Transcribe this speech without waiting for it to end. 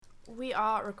We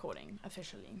are recording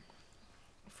officially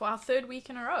for our third week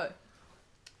in a row.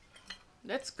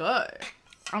 Let's go.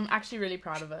 I'm actually really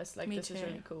proud of us. Like, Me this too. is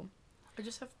really cool. I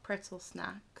just have pretzel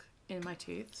snack in my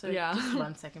tooth, so Yeah. just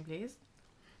 1 second, please.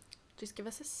 Just give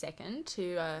us a second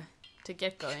to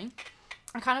get going.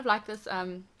 I kind of like this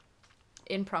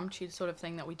impromptu sort of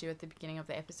thing that we do at the beginning of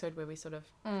the episode where we sort of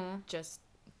just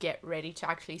get ready to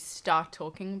actually start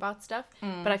talking about stuff.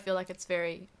 But I feel like it's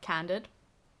very candid.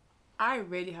 I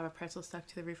really have a pretzel stuck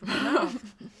to the roof of my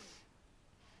mouth.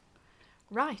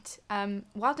 Right.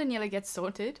 While Daniela gets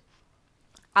sorted,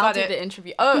 I'll Got do it. the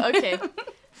interview. Oh, okay.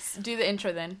 Do the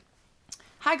intro then.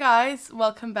 Hi guys,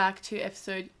 welcome back to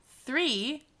episode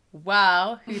 3.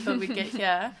 Wow, who thought we'd get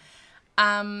here?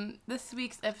 This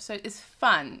week's episode is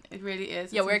fun. It really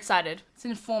is. Yeah, we're excited. It's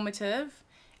informative.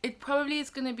 It probably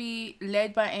is going to be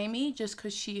led by Amy just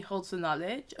because she holds the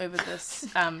knowledge over this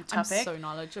topic. I'm so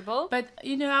knowledgeable. But,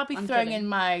 you know, I'll be throwing in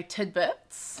my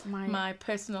tidbits, my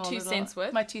personal 2 cents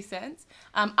worth. My 2 cents.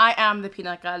 I am the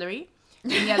peanut gallery.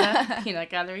 Daniela,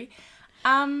 peanut gallery.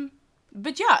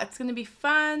 But yeah, it's going to be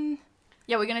fun.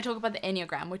 Yeah, we're going to talk about the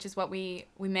Enneagram, which is what we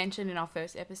mentioned in our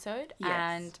first episode. Yes.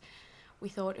 And we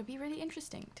thought it would be really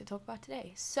interesting to talk about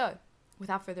today. So,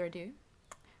 without further ado,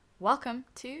 welcome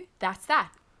to That's That.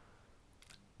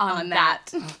 On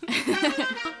that.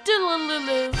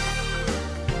 Doodle-loo-loo.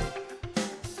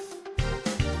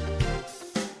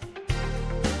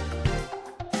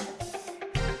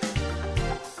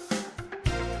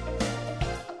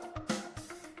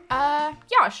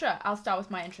 Yeah, sure. I'll start with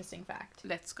my interesting fact.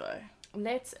 Let's go.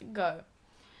 Let's go.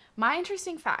 My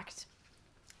interesting fact.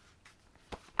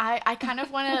 I kind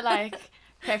of want to like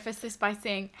preface this by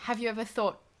saying, have you ever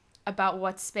thought about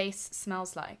what space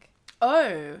smells like?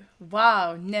 Oh,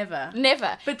 wow, never.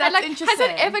 Never. But that's like, interesting. Has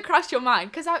it ever crossed your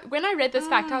mind? Because when I read this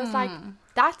fact, I was like,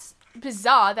 that's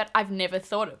bizarre that I've never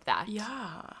thought of that.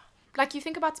 Yeah. Like, you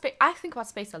think about space. I think about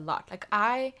space a lot. Like,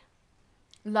 I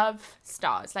love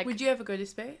stars. Like, Would you ever go to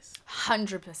space?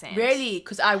 100%. Really?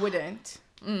 Because I wouldn't.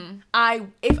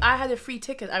 If I had a free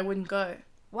ticket, I wouldn't go.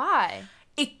 Why?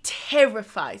 It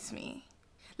terrifies me.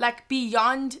 Like,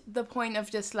 beyond the point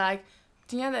of just like,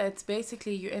 Daniela, it's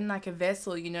basically you're in like a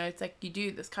vessel, you know, it's like you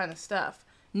do this kind of stuff.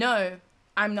 No,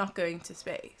 I'm not going to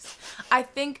space. I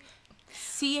think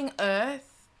seeing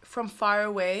Earth from far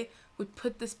away would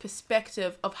put this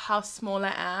perspective of how small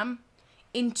I am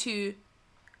into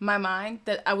my mind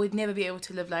that I would never be able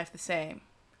to live life the same.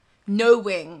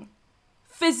 Knowing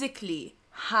physically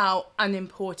how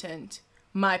unimportant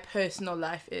my personal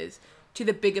life is to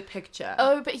the bigger picture.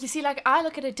 Oh, but you see, like, I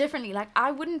look at it differently. Like,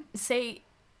 I wouldn't say...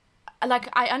 Like,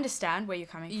 I understand where you're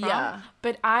coming from. Yeah.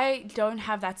 But I don't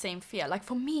have that same fear. Like,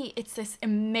 for me, it's this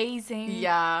amazing,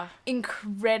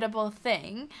 incredible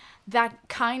thing that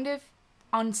kind of,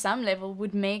 on some level,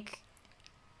 would make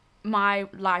my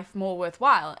life more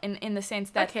worthwhile. In the sense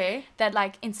that, that,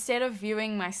 like, instead of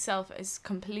viewing myself as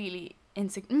completely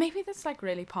insignificant, maybe that's, like,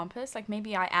 really pompous. Like,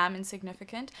 maybe I am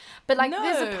insignificant. But, like,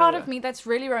 there's a part of me that's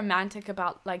really romantic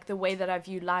about, like, the way that I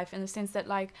view life. In the sense that,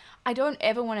 like, I don't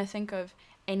ever want to think of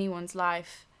anyone's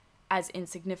life as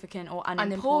insignificant or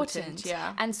unimportant.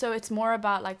 Yeah. And so it's more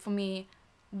about, like, for me,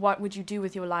 what would you do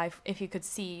with your life if you could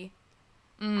see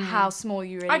how small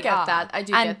you really are? I get that. I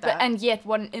do get that. And yet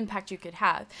what an impact you could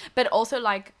have. But also,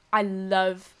 like, I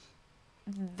love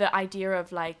the idea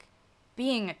of, like,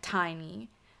 being tiny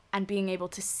and being able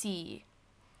to see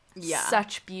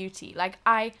such beauty. Like,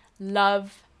 I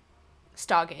love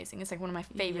stargazing. It's like one of my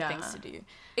favorite things to do.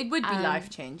 It would be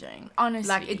life-changing. Honestly,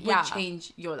 like, it would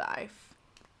change your life.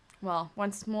 Well,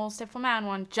 one small step for man,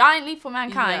 one giant leap for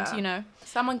mankind, you know.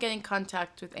 Someone get in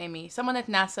contact with Amy. Someone at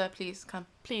NASA, please come.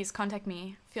 Please contact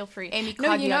me. Feel free. Amy No,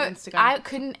 Cardi you know, on Instagram. I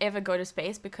couldn't ever go to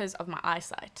space because of my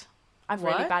eyesight. I have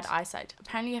really What? bad eyesight.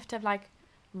 Apparently you have to have, like,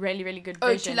 really, really good Oh,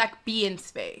 vision. to, like, be in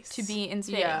space. To be in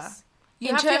space. Yeah. You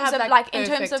In have to terms have, of, like, like, in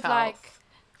perfect terms of, health. like,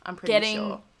 I'm pretty getting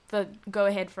sure. the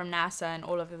go-ahead from NASA and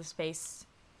all of the space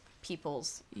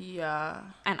peoples. Yeah.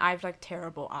 And I have, like,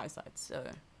 terrible eyesight, so...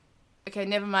 Okay,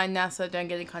 never mind NASA, don't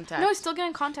get in contact. No, still get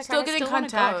in contact. Still like, get I in still wanna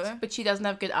contact, go. but she doesn't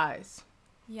have good eyes.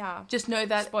 Yeah. Just know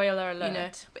that, Spoiler alert. you know.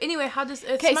 But anyway, how does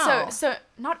Earth Okay, smell? so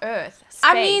not Earth. Space.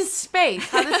 I mean space.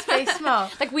 How does space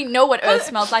smell? Like, we know what Earth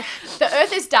smells like. The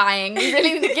Earth is dying. We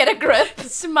really need to get a grip.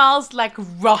 It smells like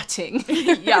rotting.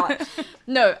 Yeah.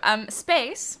 No,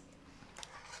 space,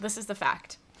 this is the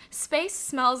fact. Space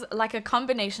smells like a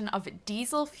combination of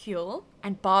diesel fuel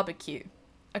and barbecue,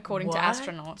 according to What?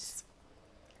 astronauts.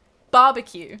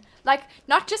 Barbecue. Like,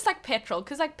 not just like petrol,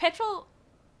 because like petrol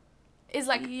is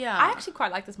like, Yeah. I actually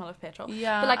quite like the smell of petrol.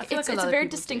 Yeah, But I like, feel it's like a a lot of very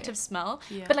people do. distinctive smell.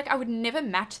 Yeah. But like, I would never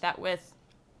match that with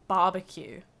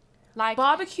barbecue. Like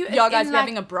barbecue is y'all guys in,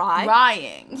 having a braai.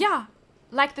 Braaiing. Yeah.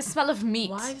 Like the smell of meat.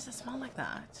 Why does it smell like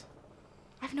that?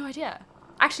 I have no idea.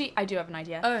 Actually, I do have an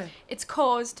idea. Oh. It's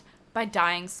caused by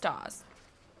dying stars.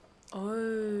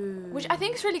 Oh. Which I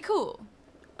think is really cool.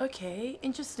 Okay,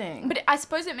 interesting. But I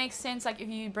suppose it makes sense, like, if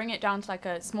you bring it down to, like,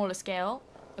 a smaller scale,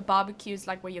 a barbecue is,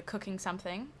 like, where you're cooking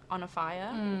something on a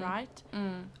fire, right?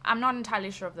 Mm. I'm not entirely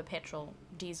sure of the petrol,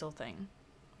 diesel thing,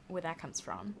 where that comes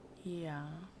from. Yeah.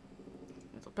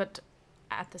 But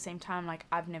at the same time, like,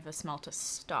 I've never smelt a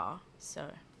star,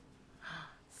 so...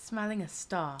 Smelling a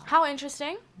star. How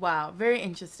interesting. Wow, very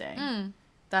interesting. Mm.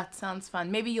 That sounds fun.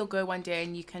 Maybe you'll go one day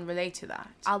and you can relate to that.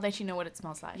 I'll let you know what it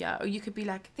smells like. Yeah, or you could be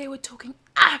like, they were talking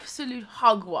absolute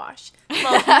hogwash.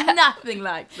 Smells nothing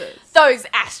like this. Those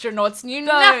astronauts knew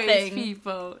nothing. Those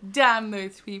people. Damn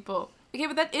those people. Okay,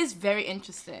 but that is very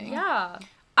interesting. Yeah.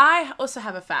 I also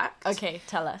have a fact. Okay,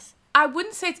 tell us. I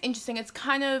wouldn't say it's interesting. It's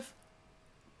kind of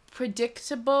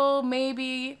predictable,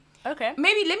 maybe. Okay.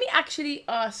 Maybe let me actually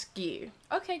ask you.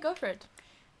 Okay, go for it.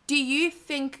 Do you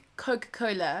think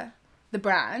Coca-Cola, the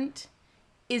brand,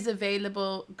 is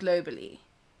available globally?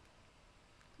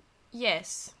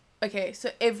 Yes. Okay, so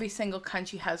every single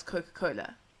country has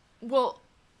Coca-Cola. Well,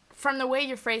 from the way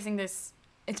you're phrasing this,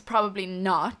 it's probably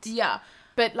not. Yeah.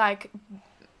 But, like,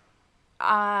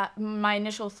 my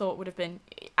initial thought would have been,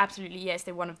 absolutely, yes,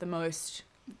 they're one of the most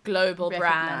global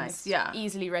brands. Yeah.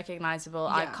 Easily recognizable,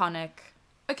 iconic.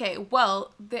 Okay,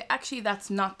 well, that's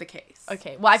not the case.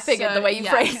 Okay, well, I figured the way you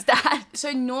phrased that.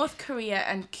 So North Korea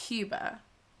and Cuba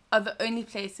are the only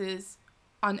places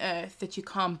on Earth that you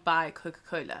can't buy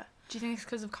Coca-Cola. Do you think it's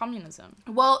because of communism?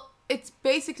 Well, it's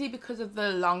basically because of the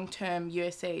long-term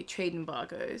USA trade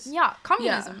embargoes. Yeah,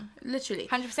 communism. Yeah, literally.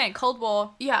 100%. Cold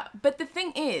War. Yeah, but the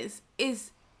thing is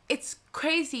it's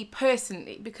crazy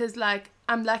personally because, like,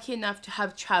 I'm lucky enough to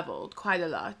have traveled quite a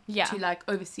lot to, like,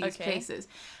 overseas places.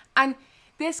 And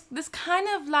there's this kind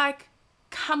of, like,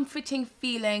 comforting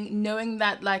feeling knowing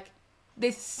that, like,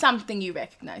 there's something you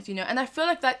recognize, you know? And I feel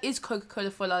like that is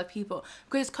Coca-Cola for a lot of people.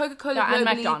 Because Coca-Cola globally... and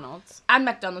McDonald's. And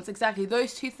McDonald's, exactly.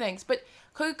 Those two things. But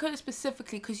Coca-Cola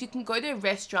specifically, because you can go to a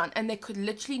restaurant and they could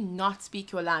literally not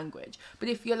speak your language. But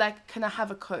if you're like, can I have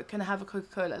a Coke? Can I have a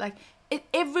Coca-Cola? Like,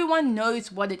 everyone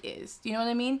knows what it is. Do you know what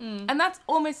I mean? Mm. And that's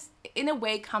almost, in a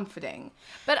way, comforting.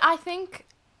 But I think...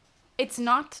 It's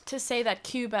not to say that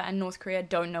Cuba and North Korea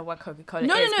don't know what Coca-Cola is.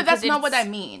 No, that's not what I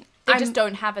mean. They just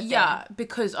don't have a thing. Yeah,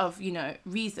 because of, you know,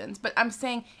 reasons. But I'm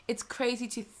saying it's crazy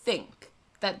to think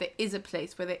that there is a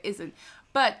place where there isn't.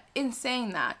 But in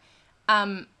saying that,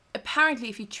 apparently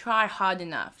if you try hard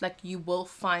enough, like, you will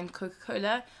find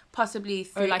Coca-Cola, possibly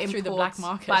through imports through the black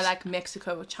market. By, like,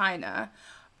 Mexico or China.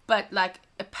 But, like,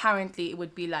 apparently it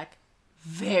would be, like,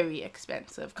 very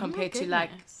expensive compared to, like,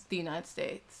 the United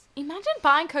States. Imagine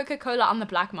buying Coca-Cola on the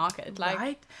black market. Like,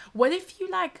 right? What if you,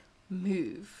 like,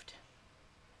 moved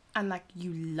and, like,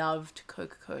 you loved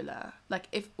Coca-Cola? Like,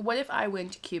 what if I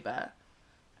went to Cuba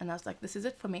and I was like, this is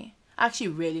it for me? I actually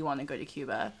really want to go to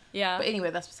Cuba. Yeah. But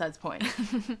anyway, that's besides the point.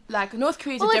 Like, North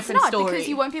Korea's a different story. Because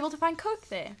you won't be able to find Coke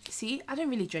there. See, I don't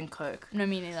really drink Coke. No,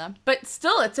 me neither. But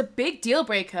still, it's a big deal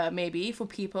breaker, maybe, for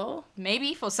people.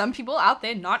 Maybe for some people out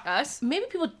there, not us. Maybe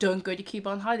people don't go to Cuba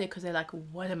on holiday because they're like,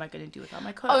 what am I going to do without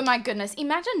my Coke? Oh my goodness.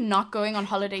 Imagine not going on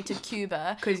holiday to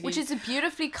Cuba, which is a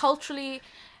beautifully, culturally...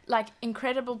 like,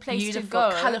 incredible place to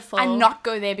go, colourful, and not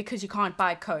go there because you can't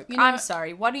buy Coke. You know, I'm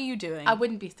sorry, what are you doing? I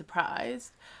wouldn't be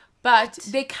surprised. But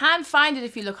they can find it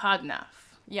if you look hard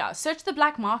enough. Yeah, search the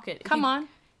black market. Come on.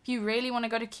 If you really want to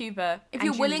go to Cuba... If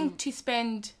you're willing to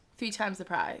spend 3 times the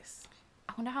price.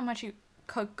 I wonder how much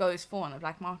Coke goes for on a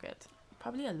black market.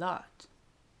 Probably a lot.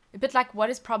 But, like, what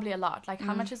is probably a lot? Like,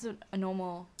 how much is a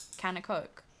normal can of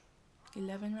Coke?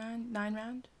 11 rand? 9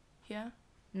 rand? Here?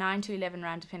 9 to 11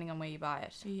 rand, depending on where you buy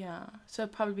it. Yeah. So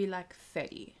probably, like,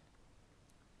 30.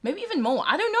 Maybe even more.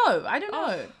 I don't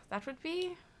know. That would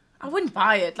be... I wouldn't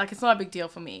buy it. Like, it's not a big deal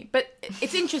for me. But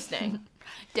it's interesting.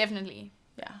 Definitely.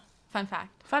 Yeah. Fun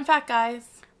fact. Fun fact, guys.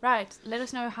 Right. Let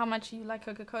us know how much you like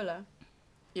Coca-Cola.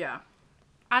 Yeah.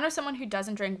 I know someone who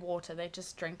doesn't drink water. They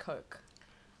just drink Coke.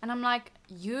 And I'm like,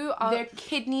 you are... Their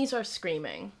kidneys are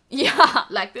screaming. Yeah.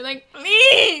 Like, they're like,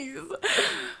 please.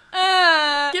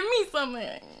 Give me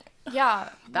something. Yeah.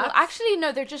 Well, actually,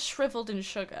 no. They're just shriveled in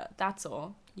sugar. That's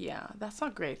all. Yeah. That's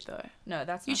not great, though. No,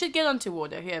 that's not. You should get onto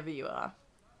water, whoever you are.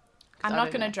 I'm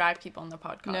not going to drag people on the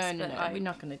podcast. No. We're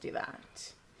not going to do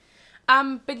that.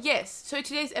 But yes, so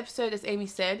today's episode, as Amy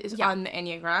said, is on the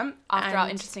Enneagram. After our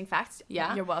interesting facts.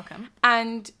 Yeah. You're welcome.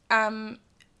 And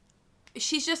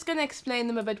she's just going to explain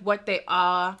them a bit what they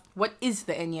are. What is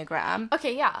the Enneagram?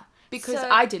 Okay, yeah. Because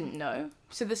I didn't know.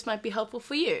 So this might be helpful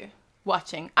for you.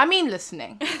 watching. I mean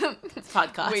listening. It's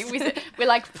podcast. We're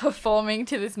like performing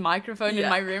to this microphone in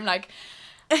my room. Like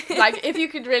if you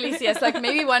could really see us, like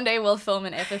maybe one day we'll film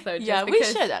an episode. Yeah, we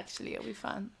should actually. It'll be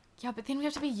fun. Yeah, but then we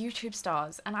have to be YouTube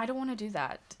stars, and I don't want to do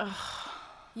that.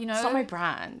 You know? It's not my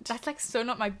brand. That's like so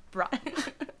not my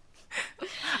brand.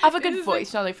 I have a good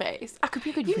voice, not a face. I could be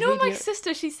a good You know, my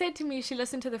sister, she said to me, she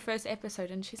listened to the first episode,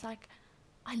 and she's like,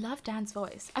 I love Dan's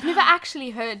voice. I've never actually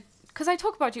heard, because I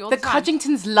talk about you all the time. The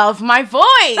Cudgingtons love my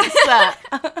voice.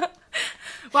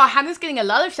 Wow, Hannah's getting a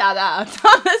lot of shout outs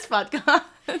on this podcast.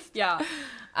 Yeah.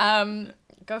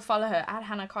 Go follow her at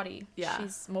Hannah Coddy. Yeah.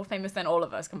 She's more famous than all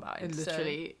of us combined.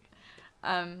 Literally.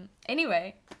 So,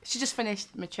 anyway. She just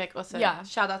finished matric also. Yeah.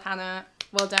 Shout out Hannah.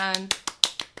 Well done.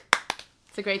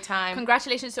 It's a great time.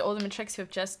 Congratulations to all the matrics who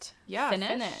have just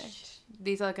finished.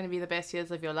 These are going to be the best years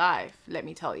of your life, let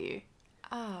me tell you.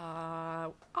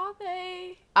 Are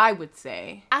they? I would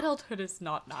say. Adulthood is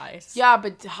not nice. Yeah,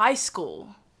 but high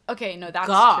school. Okay, no, that's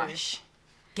Gosh. true.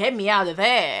 Get me out of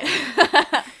there.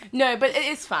 No, but it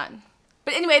is fun.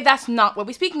 But anyway, that's not what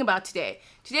we're speaking about today.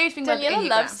 Today we're speaking about the Enneagram. Daniela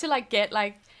loves to like get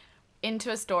like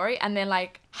into a story and then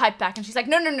like hype back, and she's like,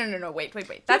 no, wait.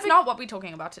 That's not what we're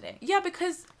talking about today. Yeah,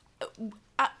 because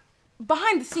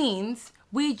behind the scenes,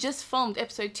 we just filmed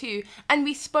episode 2 and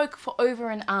we spoke for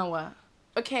over an hour.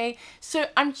 Okay, so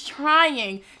I'm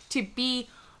trying to be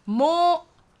more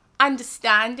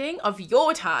understanding of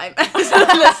your time as a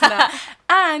listener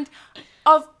and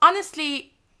of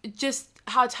honestly just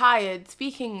how tired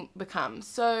speaking becomes.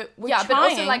 So we're trying. But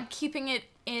also like keeping it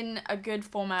in a good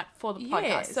format for the podcast.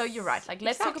 Yes, so you're right. Like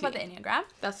let's talk about the Enneagram.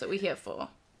 That's what we're here for.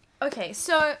 Okay,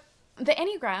 so the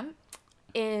Enneagram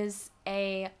is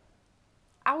I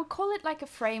would call it like a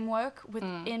framework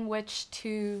within which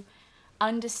to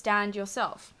understand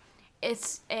yourself.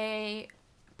 It's a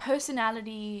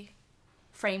personality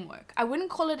framework. I wouldn't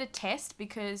call it a test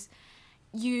because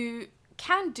you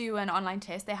can do an online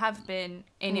test. There have been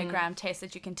Enneagram tests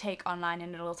that you can take online,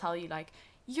 and it'll tell you like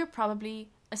you're probably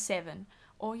a 7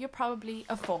 or you're probably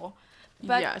a 4.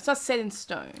 But yeah, it's not set in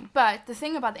stone. But the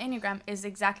thing about the Enneagram is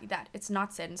exactly that. It's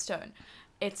not set in stone.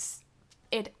 It's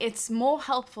more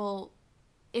helpful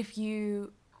if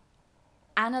you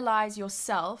analyze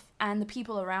yourself and the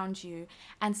people around you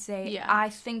and say, I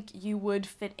think you would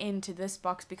fit into this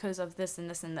box because of this and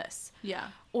this and this. Yeah.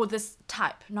 Or this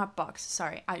type, not box,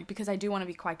 sorry. Because I do want to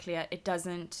be quite clear, it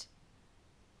doesn't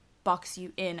box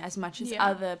you in as much as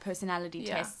other personality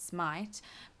tests might,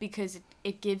 because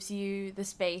it gives you the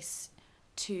space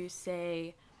to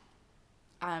say,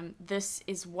 this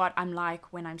is what I'm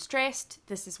like when I'm stressed.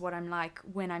 This is what I'm like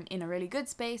when I'm in a really good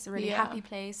space, a really happy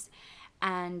place.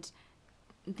 And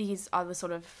these are the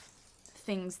sort of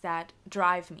things that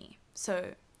drive me.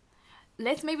 So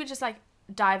let's maybe just like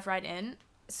dive right in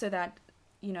so that,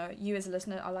 you know, you as a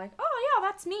listener are like, oh yeah,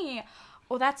 that's me,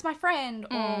 or that's my friend,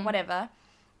 or whatever.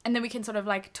 And then we can sort of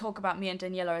like talk about me and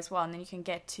Daniela as well, and then you can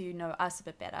get to know us a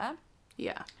bit better.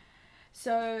 Yeah.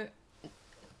 So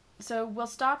we'll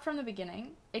start from the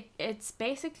beginning. It's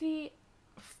basically,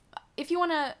 if you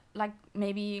want to like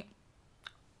maybe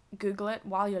Google it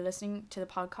while you're listening to the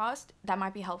podcast, that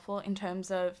might be helpful in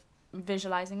terms of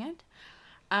visualizing it.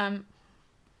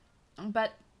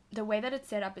 But the way that it's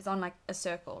set up is on like a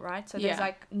circle, right? So there's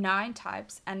like 9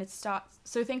 types, and it starts,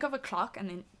 so think of a clock, and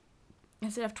then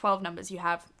instead of 12 numbers, you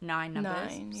have 9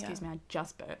 numbers. Excuse me, I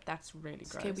just burped. That's really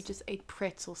gross. Okay, we just ate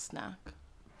pretzel snack.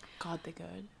 God, they're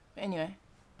good. But anyway.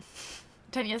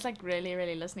 Tanya's like really,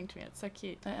 really listening to me. It's so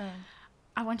cute.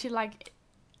 I want you to like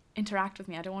interact with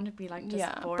me. I don't want to be like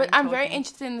just boring. But I'm very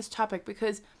interested in this topic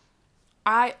because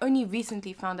I only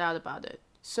recently found out about it.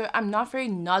 So I'm not very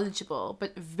knowledgeable,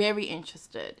 but very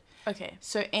interested. Okay.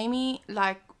 So Amy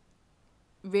like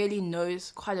really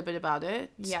knows quite a bit about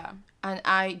it. Yeah. And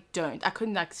I don't. I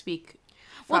couldn't like speak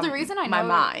from well, the reason I know, my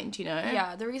mind, you know?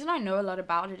 Yeah, the reason I know a lot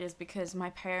about it is because my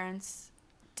parents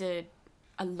did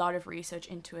a lot of research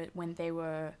into it when they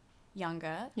were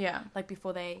younger. Yeah. Like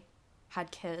before they had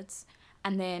kids.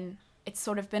 And then it's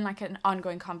sort of been like an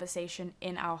ongoing conversation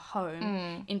in our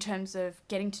home in terms of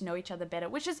getting to know each other better,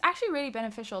 which is actually really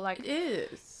beneficial. Like it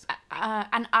is.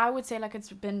 And I would say like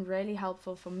it's been really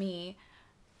helpful for me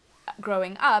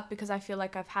growing up because I feel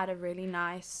like I've had a really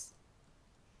nice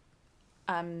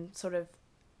sort of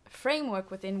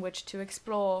framework within which to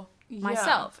explore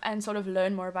myself and sort of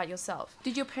learn more about yourself.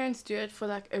 Did your parents do it for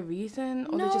like a reason,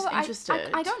 or they're just interested?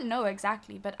 I don't know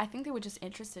exactly, but I think they were just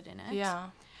interested in it. Yeah.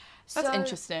 That's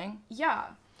interesting. Yeah.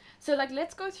 So, like,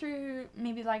 let's go through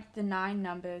maybe, like, the 9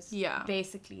 numbers,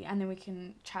 basically, and then we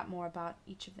can chat more about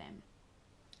each of them.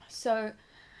 So,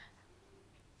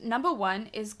 number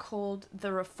 1 is called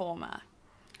the Reformer.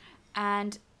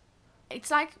 And it's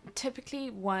like typically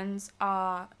ones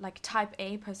are like type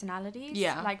A personalities.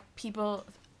 Yeah. Like people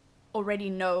already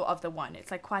know of the one.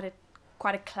 It's like quite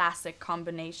a classic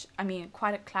combination. I mean,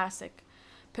 quite a classic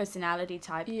personality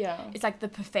type. Yeah. It's like the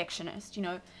perfectionist, you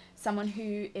know, someone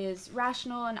who is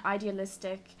rational and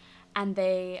idealistic, and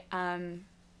they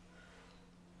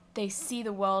see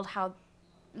the world how,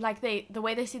 like the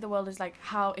way they see the world is like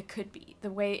how it could be,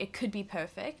 the way it could be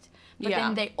perfect. But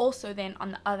then they also then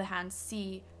on the other hand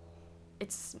see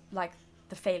it's like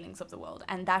the failings of the world,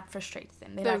 and that frustrates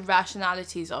them. The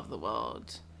rationalities of the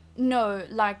world. No,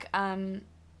 like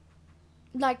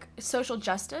social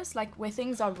justice, like where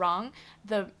things are wrong,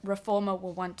 the reformer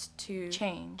will want to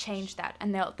change that,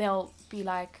 and they'll be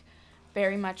like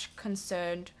very much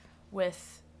concerned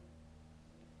with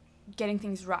getting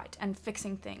things right and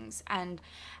fixing things, and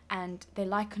they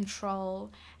like control,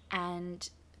 and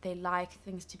they like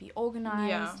things to be organized.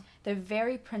 Yeah. They're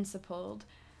very principled,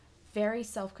 very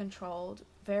self-controlled,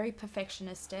 very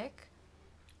perfectionistic,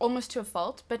 almost to a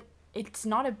fault, but it's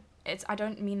not a I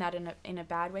don't mean that in a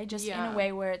bad way, just in a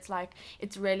way where it's like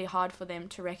it's really hard for them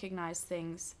to recognize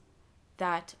things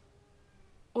that,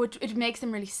 or it makes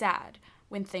them really sad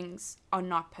when things are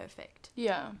not perfect.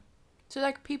 Yeah. So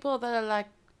like people that are like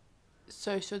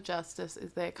social justice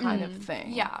is their kind of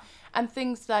thing. Yeah. And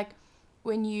things like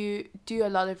when you do a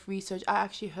lot of research, I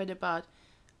actually heard about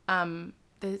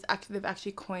they've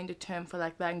actually coined a term for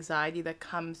like the anxiety that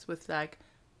comes with like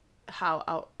how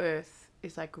our earth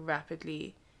is like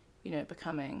rapidly, you know,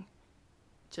 becoming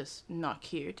just not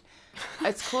cute.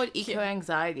 It's called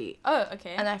eco-anxiety. Oh,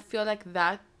 okay. And I feel like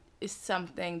that is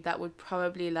something that would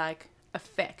probably like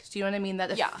affect, do you know what I mean?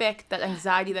 That affect, that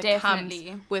anxiety that Definitely.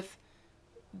 comes with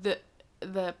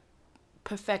the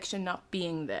perfection not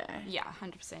being there. Yeah,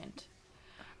 100%.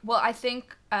 Well, I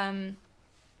think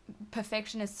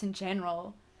perfectionists in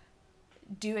general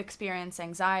do experience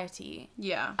anxiety.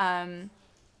 Yeah.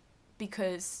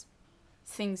 Because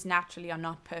things naturally are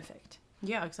not perfect.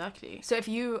 Yeah, exactly. So if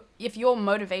your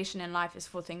motivation in life is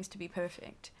for things to be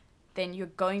perfect, then you're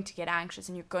going to get anxious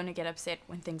and you're going to get upset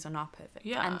when things are not perfect.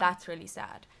 Yeah. And that's really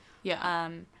sad. Yeah.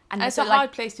 And it's a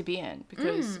hard place to be in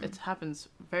because it happens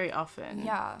very often.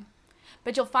 Yeah.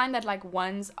 But you'll find that like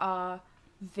ones are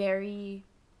very,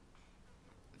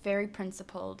 very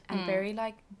principled and very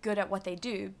like good at what they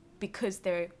do because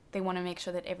they want to make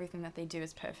sure that everything that they do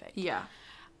is perfect. Yeah.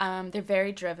 They're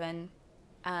very driven.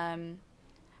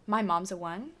 My mom's a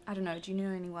one. I don't know. Do you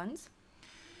know any ones?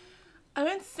 I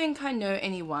don't think I know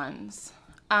any ones.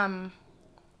 But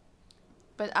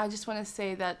I just want to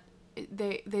say that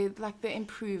they like the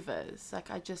improvers. Like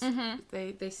I just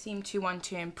they seem to want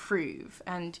to improve.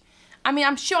 And I mean,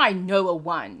 I'm sure I know a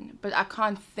one, but I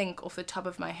can't think off the top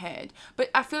of my head.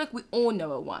 But I feel like we all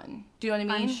know a one. Do you know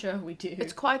what I mean? I'm sure we do.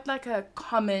 It's quite like a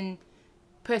common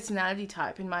personality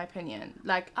type in my opinion.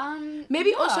 Like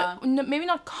maybe also maybe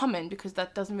not common because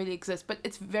that doesn't really exist, but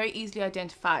it's very easily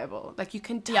identifiable. Like you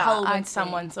can tell when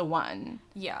someone's a one.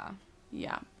 Yeah.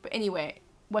 But anyway,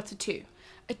 what's a two?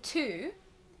 A two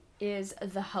is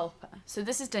the helper. So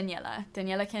this is Daniela.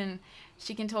 Daniela can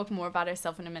talk more about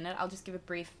herself in a minute. I'll just give a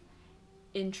brief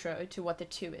intro to what the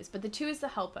two is. But the two is the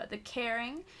helper, the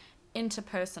caring,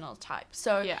 interpersonal type.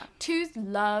 So twos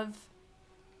love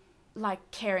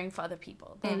like caring for other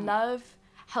people. They love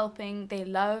helping. They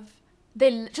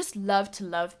just love to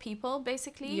love people,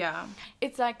 basically. Yeah.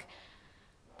 It's like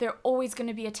they're always going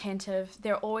to be attentive.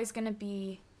 They're always going to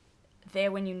be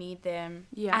there when you need them.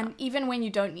 Yeah. And even when you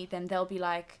don't need them, they'll be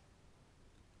like,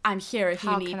 I'm here if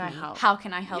you need me. How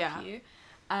can I help you?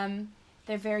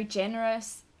 They're very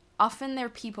generous. Often they're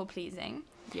people pleasing.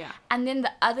 Yeah. And then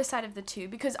the other side of the two,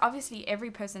 because obviously every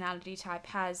personality type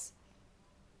has,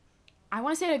 I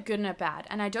want to say a good and a bad,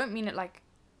 and I don't mean it like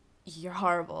you're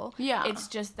horrible. Yeah. It's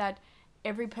just that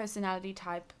every personality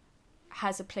type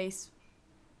has a place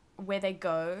where they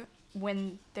go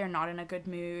when they're not in a good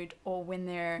mood or when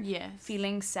they're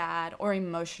feeling sad or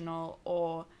emotional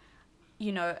or,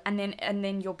 you know, and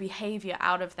then your behavior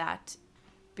out of that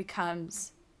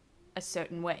becomes a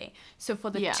certain way. So for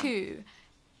the two,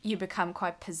 you become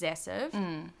quite possessive.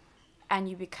 And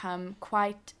you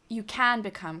can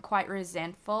become quite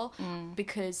resentful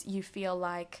because you feel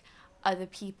like other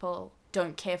people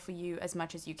don't care for you as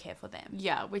much as you care for them.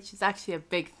 Yeah, which is actually a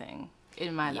big thing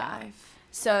in my life.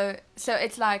 So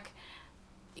it's like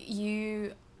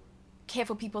you care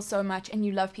for people so much and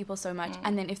you love people so much,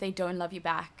 and then if they don't love you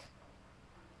back,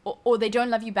 or they don't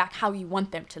love you back how you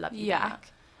want them to love you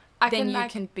back, then you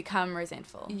can become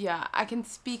resentful. Yeah, I can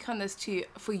speak on this too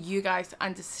for you guys to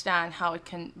understand how it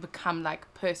can become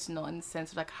like personal in the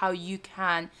sense of like how you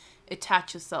can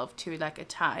attach yourself to like a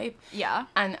type. Yeah.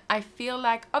 And I feel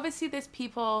like obviously there's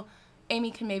people,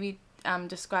 Amy can maybe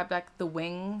describe like the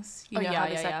wings, you know, how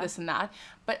there's like this and that.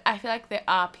 But I feel like there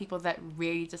are people that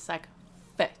really just like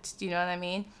fit. Do you know what I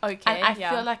mean? Okay. And I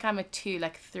feel like I'm a 2,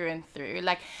 like through and through.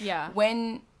 Like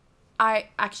when I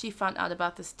actually found out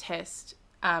about this test,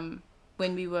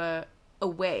 when we were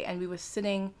away and we were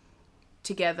sitting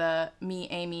together, me,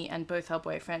 Amy, and both our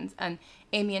boyfriends, and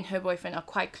Amy and her boyfriend are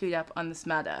quite clued up on this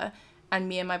matter, and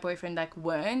me and my boyfriend like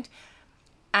weren't,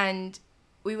 and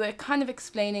we were kind of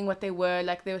explaining what they were,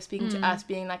 like they were speaking to us,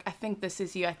 being like, I think this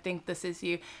is you, I think this is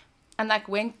you, and like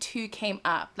when 2 came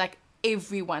up, like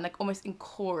everyone, like almost in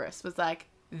chorus, was like,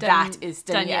 that is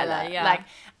Daniela. Like,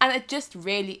 and it just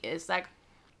really is like,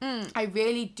 I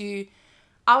really do.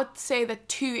 I would say that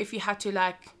 2, if you had to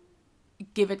like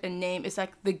give it a name, is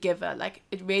like the giver. Like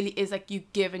it really is like you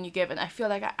give and you give, and I feel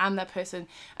like I am that person.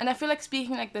 And I feel like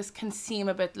speaking like this can seem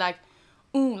a bit like,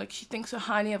 ooh, like she thinks so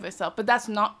highly of herself, but that's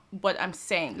not what I'm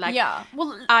saying. Like,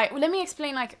 well, let me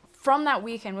explain. Like from that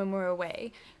weekend when we were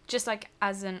away, just like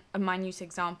as a minute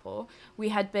example, we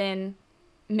had been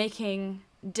making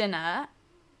dinner,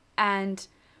 and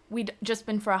we'd just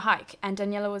been for a hike, and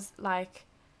Daniela was like,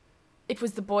 it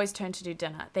was the boys' turn to do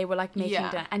dinner. They were like making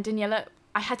dinner, and Daniela,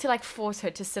 I had to like force her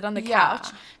to sit on the couch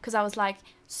because I was like,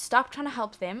 stop trying to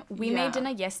help them. We made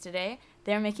dinner yesterday.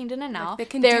 They're making dinner now.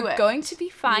 Like, they're going to be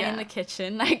fine in the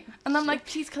kitchen. Like, and I'm like,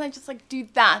 please, can I just like do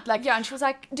that? Like, and she was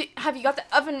like, have you got the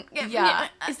oven?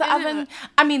 Is the oven?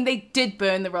 I mean, they did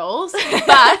burn the rolls,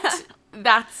 but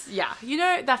that's you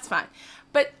know, that's fine.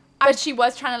 But she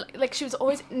was trying to, like, she was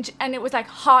always, and it was like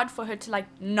hard for her to like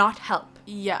not help.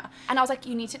 Yeah. And I was like,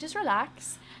 you need to just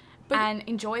relax and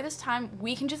enjoy this time.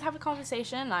 We can just have a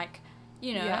conversation, like,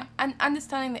 you know. Yeah. And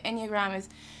understanding the Enneagram is,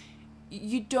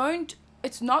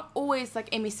 it's not always, like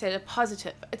Amy said, a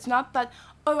positive. It's not that,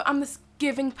 oh, I'm this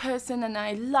giving person and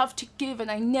I love to give and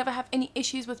I never have any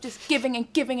issues with just giving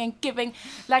and giving and giving.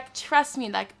 Like, trust me,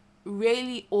 like,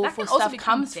 really awful stuff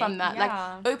comes from that.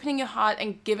 Like, opening your heart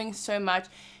and giving so much.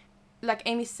 Like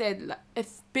Amy said, like, a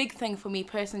big thing for me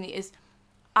personally is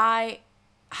I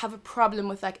have a problem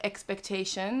with like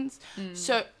expectations.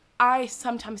 So I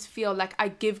sometimes feel like I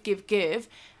give,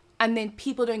 and then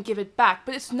people don't give it back.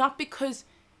 But it's not because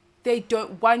they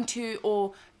don't want to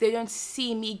or they don't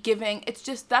see me giving. It's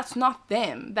just that's not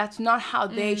them. That's not how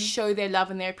they show their love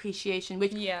and their appreciation.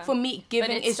 Which for me,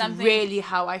 giving is really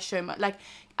how I show my, like,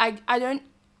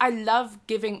 I love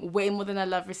giving way more than I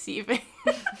love receiving.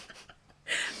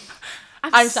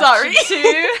 I'm sorry.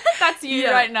 That's you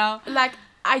right now. Like,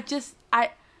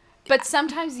 But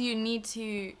sometimes you need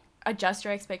to adjust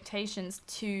your expectations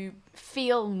to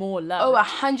feel more love. Oh,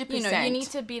 100%. You know, you need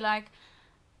to be like,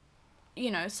 you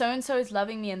know, so-and-so is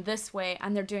loving me in this way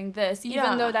and they're doing this.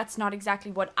 Even though that's not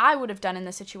exactly what I would have done in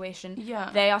the situation,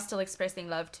 they are still expressing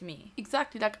love to me.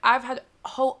 Exactly. Like, I've had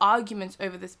whole arguments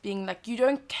over this, being like, you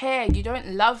don't care, you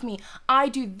don't love me. I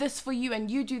do this for you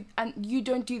and you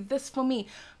don't do this for me.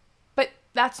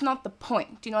 That's not the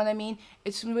point. Do you know what I mean?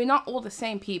 We're not all the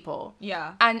same people.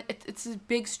 Yeah. And it's a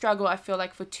big struggle, I feel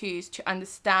like, for 2s to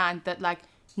understand that, like,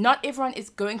 not everyone is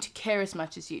going to care as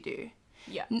much as you do.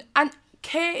 Yeah. And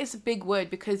care is a big word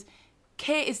because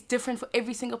care is different for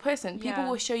every single person. People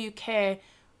will show you care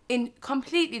in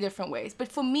completely different ways. But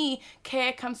for me,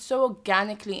 care comes so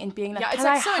organically in being like, it's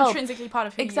like so intrinsically part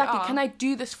of who you are. Can I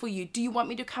do this for you? Do you want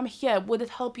me to come here? Would it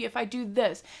help you if I do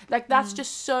this? Like, that's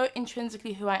just so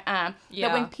intrinsically who I am.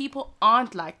 That when people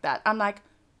aren't like that, I'm like,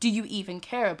 do you even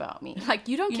care about me? Like,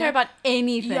 you don't care about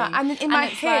anything. Yeah, and then in my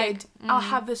head, like, I'll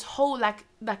have this whole, like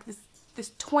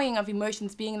this toying of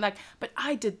emotions, being like, but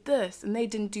I did this and they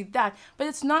didn't do that. But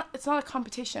it's not a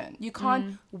competition. You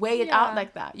can't weigh it out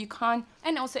like that. You can't.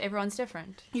 And also everyone's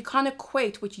different. You can't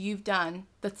equate what you've done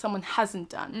that someone hasn't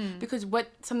done, because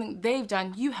something they've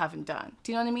done you haven't done.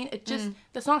 Do you know what I mean? It just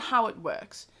that's not how it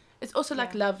works. It's also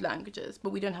like love languages,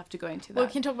 but we don't have to go into that. Well,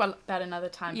 we can talk about that another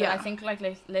time. But I think like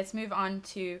let's move on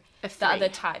to the other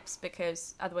types,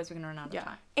 because otherwise we're going to run out of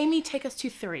time. Amy, take us to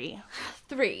 3.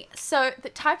 3. So the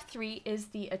type 3 is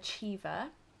the achiever.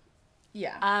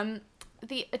 Yeah.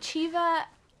 The achiever,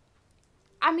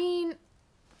 I mean,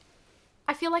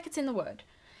 I feel like it's in the word.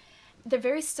 They're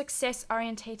very success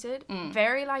orientated,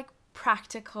 very like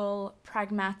practical,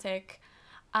 pragmatic.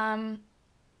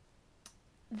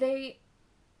 They,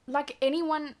 like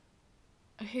anyone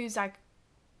who's like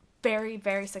very,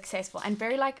 very successful and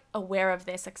very like aware of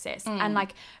their success and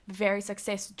like very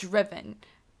success driven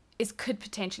could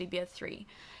potentially be a 3.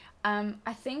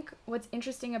 I think what's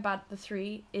interesting about the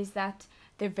 3 is that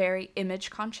they're very image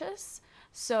conscious.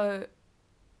 So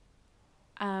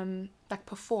Like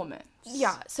performance.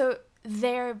 Yeah, so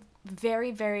they're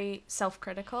very, very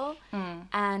self-critical,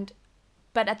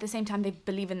 but at the same time, they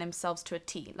believe in themselves to a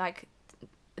T. Like,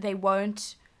 they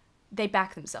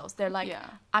back themselves. They're like,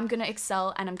 I'm going to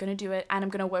excel, and I'm going to do it, and I'm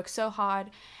going to work so hard.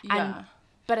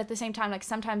 But at the same time, like,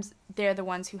 sometimes they're the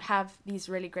ones who have these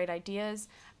really great ideas,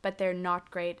 but they're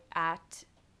not great at,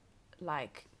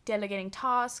 like, delegating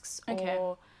tasks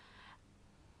or,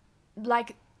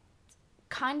 like,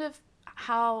 kind of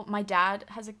how my dad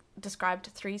has described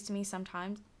threes to me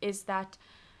sometimes is that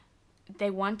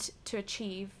they want to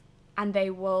achieve, and they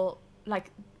will,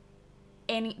 like,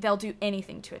 they'll do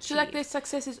anything to achieve. So, like, their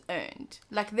success is earned.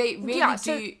 Like, they really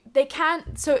do... They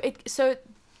can... So,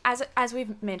 as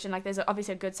we've mentioned, like, there's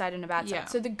obviously a good side and a bad side.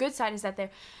 So, the good side is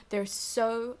that they're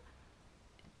so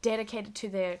dedicated to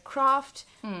their craft.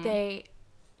 They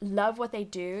love what they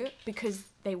do because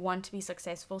they want to be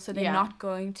successful. So, they're not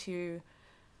going to...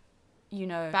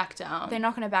 back down. They're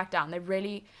not going to back down. They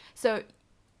really... So,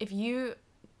 if you,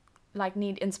 like,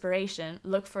 need inspiration,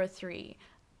 look for a 3.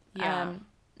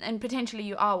 And potentially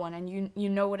you are one, and you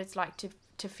know what it's like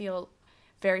to feel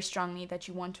very strongly that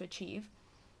you want to achieve.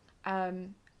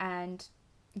 And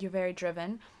you're very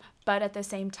driven. But at the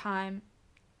same time,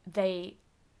 they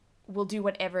will do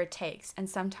whatever it takes. And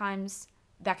sometimes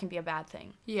that can be a bad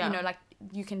thing. Yeah. Like,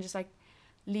 you can just, like,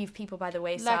 leave people by the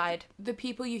wayside. Like, the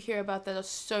people you hear about that are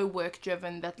so work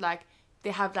driven that, like,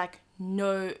 they have, like,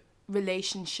 no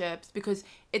relationships because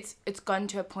it's gone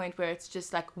to a point where it's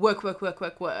just like work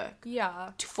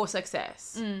for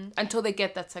success until they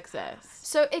get that success.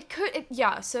 So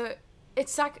so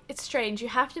it's like, it's strange. You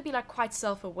have to be, like, quite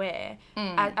self-aware,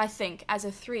 I think, as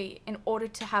a 3 in order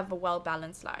to have a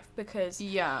well-balanced life, because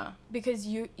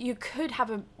you could have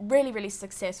a really, really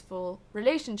successful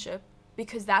relationship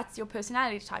because that's your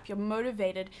personality type. You're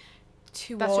motivated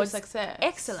towards success,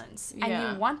 excellence, and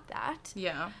you want that.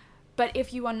 But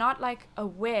if you are not, like,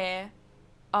 aware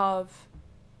of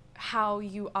how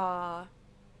you are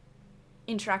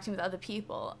interacting with other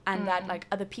people, and that, like,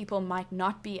 other people might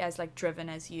not be as, like, driven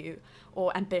as you,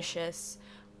 or ambitious,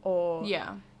 or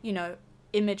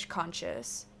image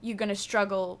conscious, you're gonna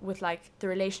struggle with, like, the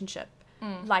relationship.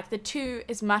 Like, the 2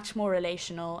 is much more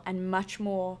relational and much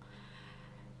more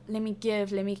let me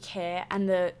give, let me care, and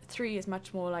the 3 is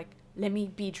much more like let me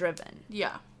be driven.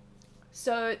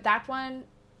 So that one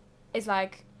is,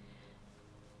 like,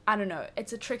 I don't know,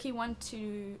 it's a tricky one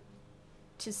to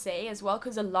say as well,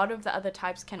 because a lot of the other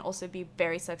types can also be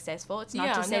very successful. It's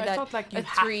not to say that like a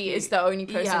 3 is the only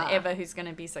person ever who's going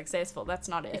to be successful. That's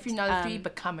not it. If you're not a 3,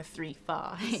 become a 3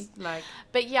 fast. Like,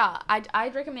 but yeah,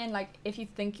 I'd recommend, like, if you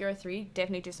think you're a 3,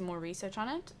 definitely do some more research on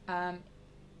it,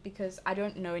 because I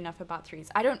don't know enough about 3s.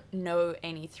 I don't know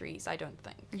any 3s, I don't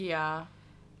think.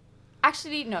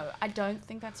 Actually, no, I don't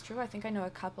think that's true. I think I know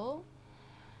a couple,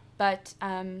 but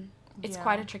it's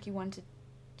quite a tricky one to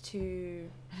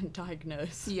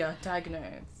diagnose.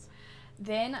 Diagnose.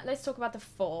 Then let's talk about the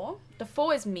 4. The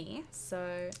 4 is me,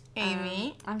 so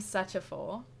Amy. I'm such a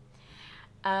 4.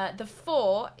 The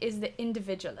 4 is the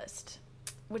individualist,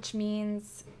 which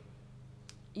means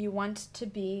you want to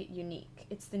be unique.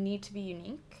 It's the need to be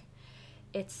unique.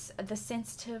 It's the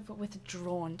sensitive,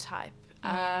 withdrawn type.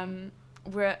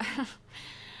 Where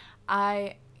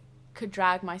I could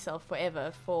drag myself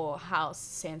forever for how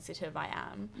sensitive I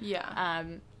am.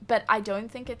 But I don't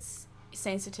think it's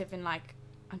sensitive in, like,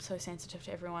 I'm so sensitive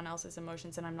to everyone else's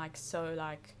emotions, and I'm, like, so,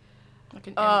 like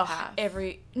an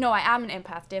empath. No, I am an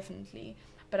empath, definitely.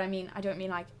 But I mean, I don't mean,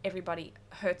 like, everybody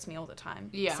hurts me all the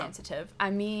time. Sensitive.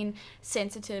 I mean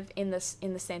sensitive in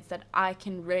the sense that I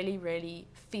can really, really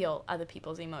feel other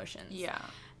people's emotions.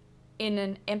 In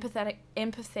an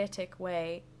empathetic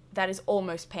way that is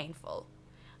almost painful.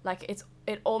 Like, it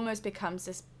almost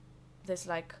becomes this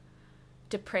like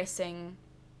depressing.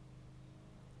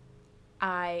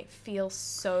 I feel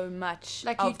so much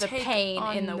like of the pain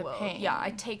in the world. Pain. Yeah,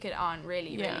 I take it on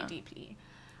really, really deeply.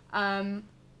 4s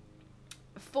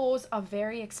are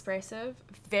very expressive,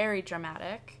 very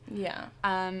dramatic.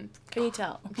 Can you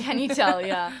tell? Can you tell?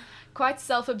 Yeah. Quite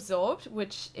self-absorbed,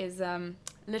 which is a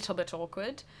little bit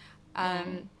awkward.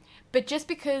 But just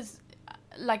because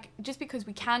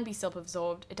we can be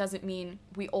self-absorbed, it doesn't mean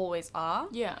we always are.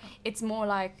 It's more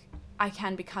like I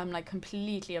can become, like,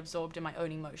 completely absorbed in my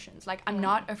own emotions. Like, I'm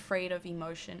not afraid of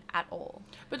emotion at all.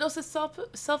 But also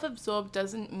self-absorbed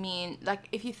doesn't mean, like,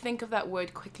 if you think of that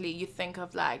word quickly, you think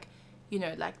of, like, you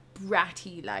know, like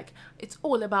bratty, like it's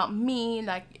all about me.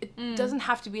 Like it doesn't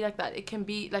have to be like that. It can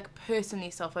be like personally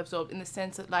self-absorbed in the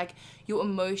sense that like your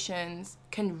emotions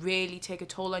can really take a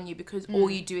toll on you because all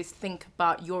you do is think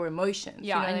about your emotions.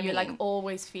 Yeah, you know and you're I mean? like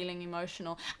always feeling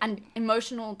emotional. And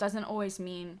emotional doesn't always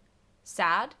mean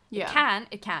sad. Yeah.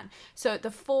 It can. So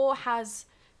the 4 has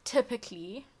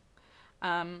typically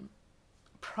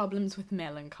problems with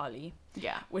melancholy.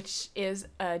 Yeah. Which is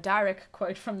a direct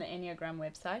quote from the Enneagram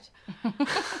website.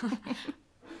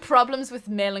 Problems with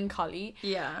melancholy.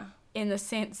 Yeah. In the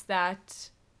sense that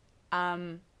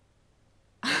I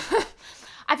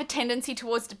have a tendency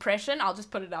towards depression. I'll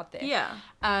just put it out there. Yeah.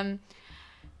 And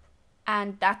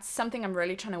that's something I'm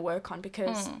really trying to work on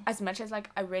because as much as like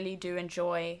I really do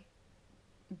enjoy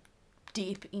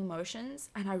deep emotions,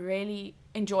 and I really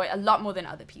enjoy a lot more than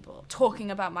other people talking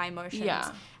about my emotions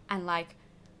and like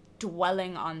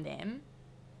dwelling on them,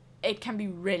 it can be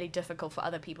really difficult for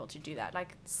other people to do that.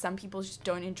 Like some people just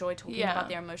don't enjoy talking about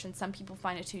their emotions. Some people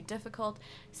find it too difficult.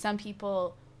 Some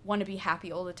people want to be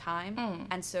happy all the time,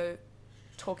 and so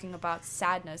talking about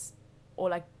sadness or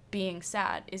like being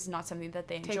sad is not something that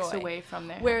they enjoy. Takes away from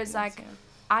their whereas like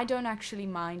I don't actually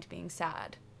mind being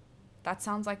sad. That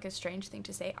sounds like a strange thing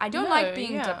to say. I don't like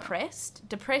being depressed.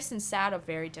 Depressed and sad are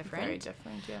very different. Very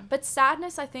different, yeah. But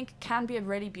sadness, I think, can be a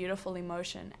really beautiful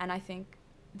emotion. And I think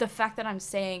the fact that I'm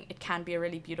saying it can be a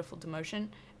really beautiful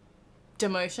emotion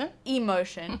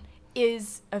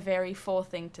is a very 4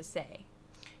 thing to say.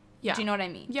 Yeah. Do you know what I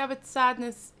mean? Yeah, but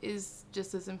sadness is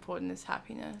just as important as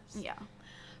happiness. Yeah.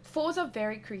 4s are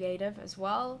very creative as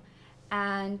well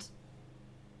and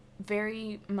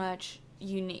very much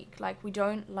unique. Like, we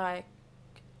don't like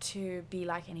to be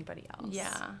like anybody else.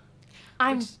 Yeah.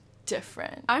 I'm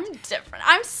different. I'm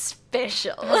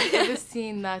special. Have you ever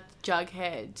seen that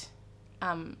Jughead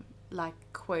like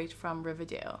quote from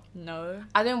Riverdale? No.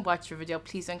 I don't watch Riverdale,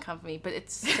 please don't come for me, but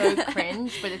it's so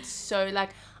cringe, but it's so like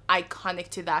iconic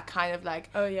to that kind of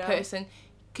like person.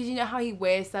 Because you know how he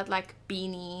wears that like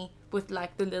beanie with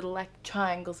like the little like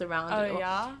triangles around it?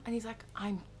 Yeah? And he's like,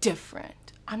 I'm different.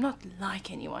 I'm not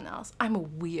like anyone else. I'm a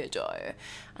weirdo.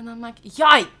 And I'm like,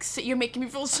 yikes, you're making me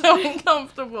feel so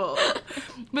uncomfortable.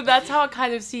 But that's how I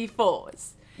kind of see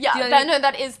 4s. Yeah, you know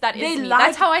that is me.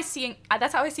 That's how I see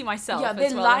myself. Yeah,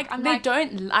 as well.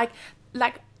 Don't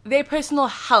like their personal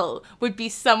hell would be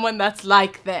someone that's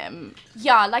like them.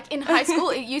 Yeah, like in high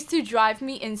school, it used to drive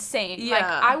me insane. Yeah. Like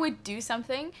I would do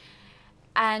something,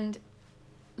 and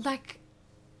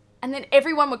then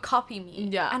everyone would copy me.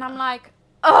 Yeah. And I'm like,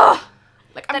 ugh.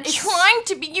 Like, I'm trying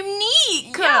to be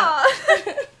unique. Yeah.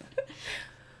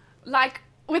 Like,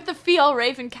 with the Fiel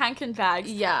Raven Kanken bags.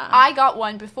 Yeah. I got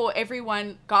one before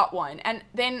everyone got one. And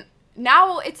then,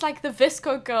 now it's like the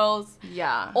Visco girls.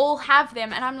 Yeah. All have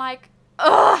them. And I'm like,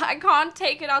 ugh, I can't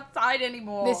take it outside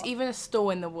anymore. There's even a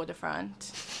store in the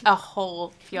waterfront. A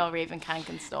whole Fiel Raven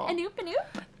Kanken store. Anoop.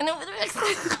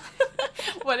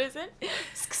 What is it?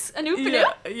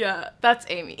 Anoop. Yeah, that's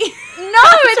Amy. No,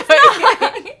 it's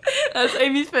not. That's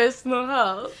Amy's personal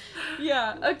hell.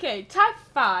 Yeah, okay. Type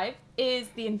 5 is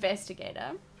the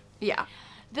investigator. Yeah.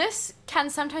 This can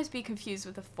sometimes be confused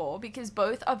with the 4 because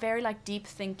both are very like deep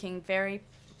thinking, very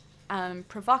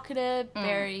provocative,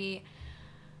 very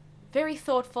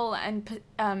thoughtful and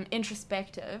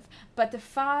introspective. But the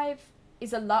 5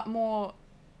 is a lot more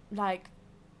like,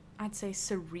 I'd say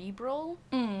cerebral,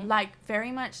 like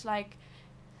very much like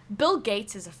Bill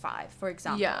Gates is a 5, for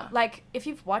example. Yeah. Like if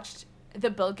you've watched the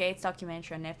Bill Gates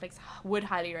documentary on Netflix, would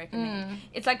highly recommend.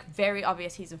 It's like very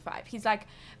obvious he's a 5. He's like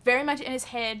very much in his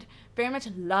head, very much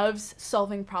loves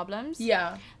solving problems.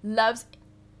 Yeah.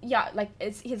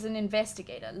 He's an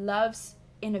investigator, loves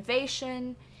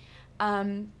innovation,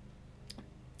 and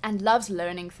loves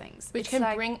learning things. Which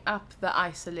can bring up the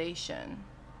isolation.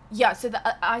 Yeah, so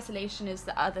the isolation is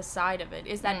the other side of it,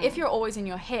 is that if you're always in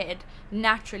your head,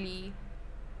 naturally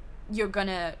you're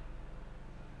naturally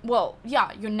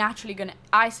going to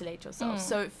isolate yourself.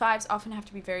 So 5s often have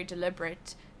to be very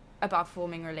deliberate about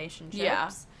forming relationships. Yeah.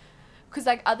 Because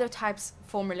like other types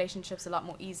form relationships a lot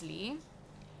more easily.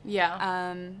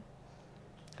 Yeah.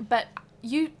 But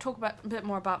you talk a bit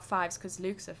more about 5s because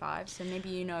Luke's a 5, so maybe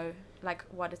you know like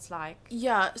what it's like.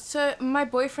 Yeah, so my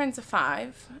boyfriend's a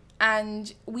 5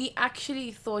 and we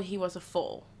actually thought he was a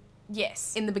 4.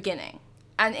 Yes. In the beginning.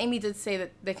 And Amy did say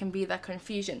that there can be that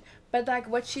confusion. But like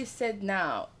what she said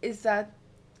now is that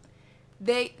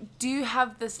they do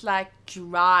have this like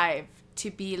drive to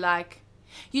be like,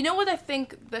 you know what I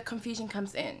think the confusion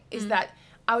comes in is that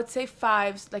I would say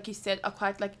 5s, like you said, are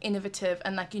quite like innovative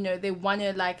and like, you know, they want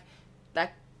to like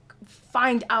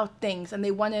find out things and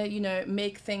they want to, you know,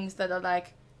 make things that are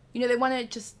like, you know, they want to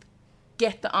just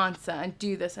get the answer and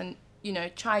do this and, you know,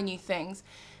 try new things.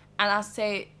 And I'll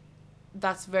say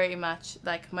that's very much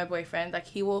like my boyfriend. Like,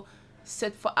 he will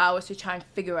sit for hours to try and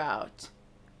figure out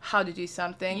how to do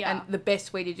something and the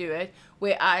best way to do it,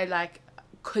 where I, like,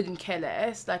 couldn't care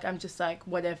less. Like, I'm just like,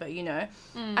 whatever, you know.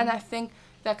 And I think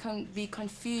that can be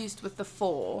confused with the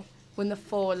 4, when the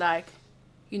 4, like,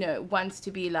 you know, wants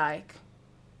to be, like,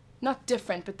 not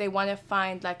different, but they want to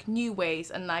find, like, new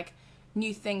ways and, like,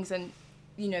 new things, and,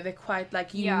 you know, they're quite,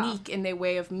 like, unique in their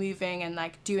way of moving and,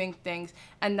 like, doing things,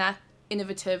 and that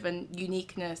innovative and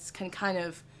uniqueness can kind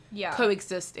of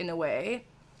coexist in a way,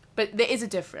 but there is a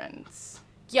difference.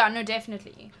 Yeah, no,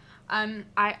 definitely.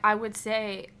 I would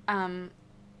say I'm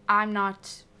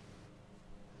not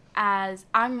as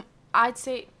I'd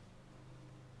say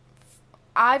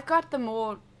I've got the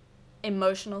more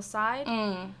emotional side,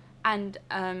 and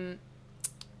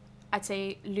I'd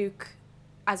say Luke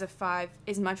as a 5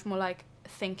 is much more like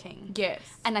thinking. Yes.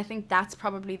 And I think that's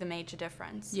probably the major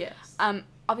difference. Yes.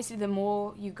 Obviously the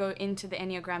more you go into the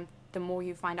Enneagram, the more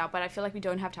you find out, but I feel like we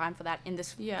don't have time for that in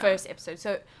this first episode.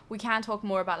 So we can talk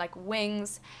more about like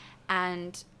wings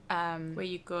and where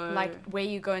you go, like where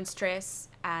you go in stress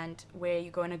and where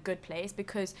you go in a good place,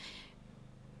 because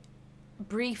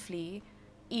briefly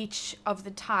each of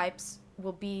the types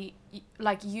will be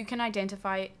like, you can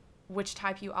identify which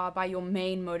type you are by your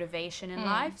main motivation in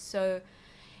life. So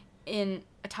in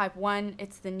a type 1,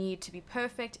 it's the need to be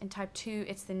perfect. In type 2,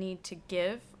 it's the need to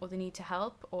give, or the need to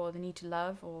help, or the need to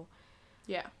love, or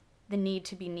the need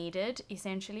to be needed,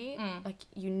 essentially. Like,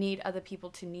 you need other people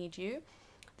to need you.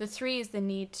 The 3 is the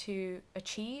need to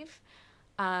achieve,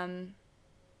 and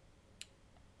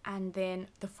then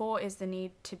the 4 is the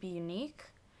need to be unique,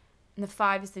 and the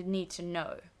 5 is the need to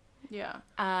know.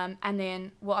 And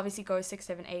then we'll obviously go 6,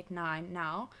 7, 8, 9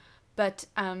 now, but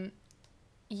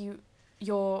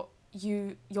your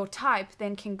type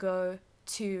then can go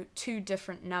to 2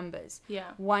 different numbers.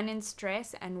 One in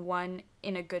stress and one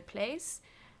in a good place.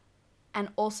 And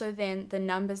also then the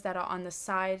numbers that are on the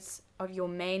sides of your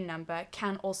main number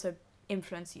can also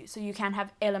influence you. So you can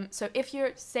have elements. So if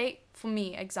you're, say, for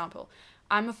me, example,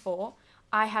 I'm a 4,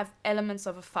 I have elements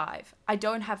of a 5. I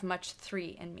don't have much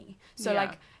 3 in me. So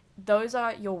like, those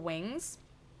are your wings,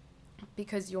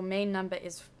 because your main number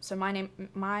is, so my name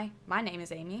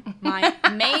is Amy. My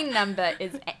main number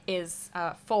is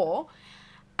 4,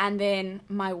 and then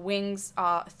my wings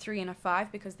are 3 and a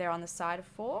 5 because they're on the side of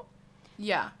 4.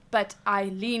 But I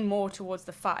lean more towards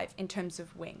the 5 in terms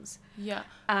of wings.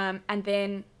 And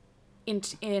then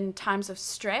in times of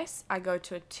stress, I go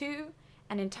to a 2,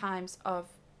 and in times of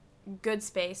good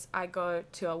space, I go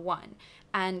to a 1.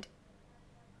 And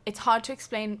it's hard to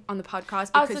explain on the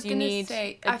podcast because you need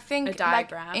a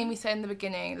diagram. Like Amy said in the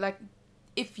beginning, like,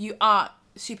 if you are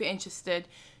super interested,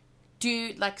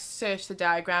 do, like, search the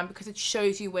diagram, because it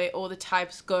shows you where all the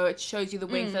types go. It shows you the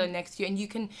wings that are next to you, and you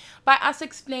can, by us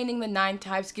explaining the 9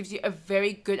 types, gives you a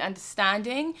very good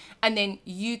understanding, and then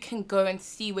you can go and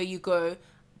see where you go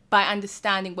by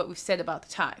understanding what we've said about the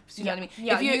types. You know what I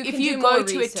mean? If you go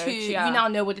to research, a 2, you now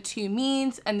know what a 2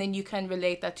 means, and then you can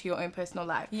relate that to your own personal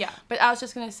life. But I was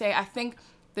just going to say, I think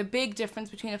the big difference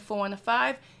between a 4 and a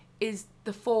 5 is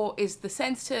the 4 is the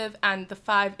sensitive, and the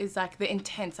 5 is, like, the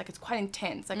intense. Like, it's quite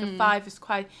intense. Like, a 5 is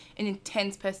quite an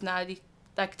intense personality,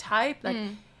 like, type. Like,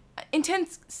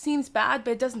 intense seems bad,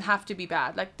 but it doesn't have to be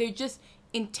bad. Like, they're just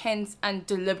intense and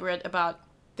deliberate about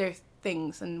their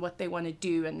things and what they want to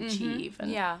do and achieve.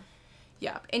 And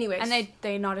anyways, and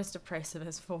they're not as depressive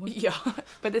as 4.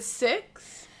 But the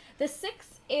 6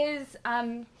 is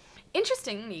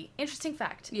interesting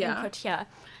fact input here.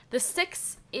 The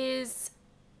 6 is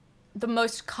the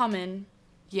most common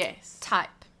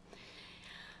type.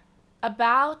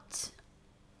 About,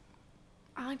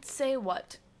 I'd say,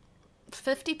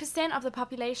 50% of the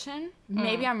population,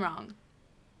 maybe I'm wrong,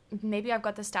 maybe I've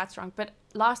got the stats wrong, but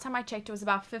last time I checked, it was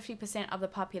about 50% of the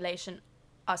population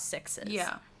are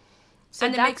 6s. So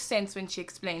and it makes sense when she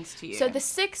explains to you. So the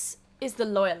 6 is the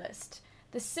loyalist.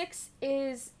 The 6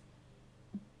 is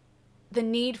the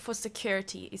need for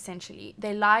security, essentially.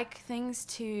 They like things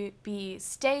to be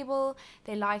stable.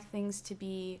 They like things to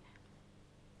be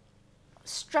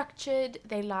structured.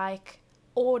 They like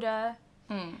order.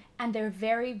 And they're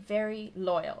very, very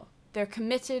loyal. They're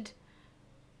committed.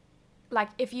 Like,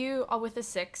 if you are with a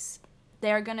 6,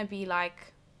 they're going to be,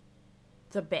 like,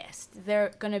 the best.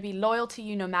 They're going to be loyal to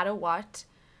you no matter what.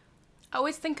 I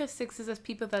always think of 6s as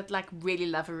people that, like, really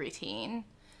love a routine.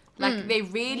 Like, they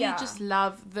really just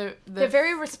love the... They're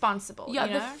very responsible, you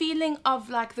know? The feeling of,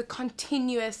 like, the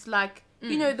continuous, like,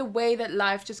 you know, the way that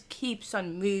life just keeps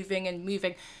on moving and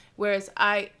moving. Whereas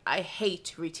I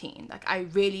hate routine. Like, I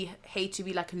really hate to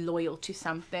be, like, loyal to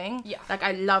something. Yeah. Like,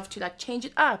 I love to, like, change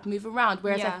it up, move around.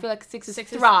 Whereas I feel like sixes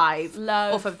thrive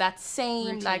off of that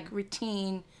same, like,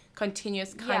 routine,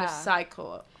 continuous kind of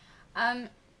cycle.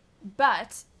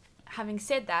 But having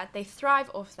said that, they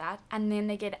thrive off that, and then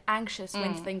they get anxious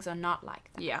when things are not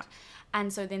like that. Yeah.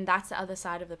 And so then that's the other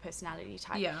side of the personality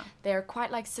type. Yeah. They're quite,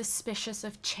 like, suspicious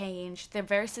of change. They're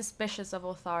very suspicious of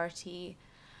authority.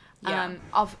 Yeah.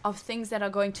 Of things that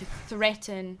are going to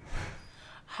threaten.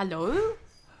 Hello?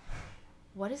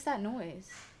 What is that noise?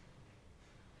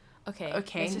 Okay.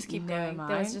 Okay. Let's just keep going.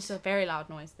 Mind. There was just a very loud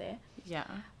noise there. Yeah.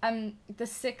 The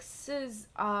sixes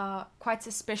are quite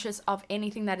suspicious of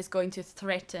anything that is going to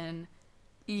threaten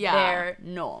their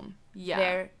norm. Yeah.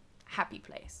 Their happy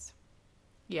place.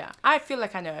 Yeah. I feel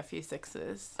like I know a few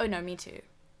sixes. Oh no, me too.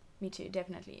 Me too,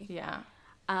 definitely. Yeah.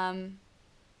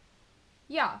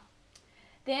 Yeah.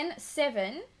 Then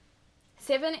 7.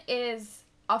 7 is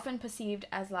often perceived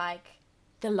as, like,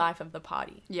 the life of the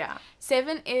party. Yeah.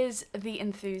 7 is the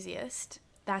enthusiast.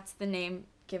 That's the name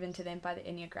given to them by the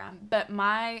Enneagram. But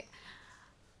my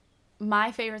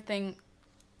favorite thing,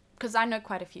 because I know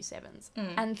quite a few 7s,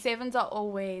 and 7s are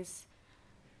always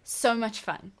so much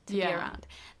fun to be around.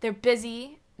 They're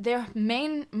busy. Their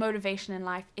main motivation in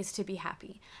life is to be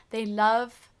happy. They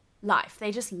love life.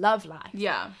 They just love life.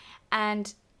 Yeah.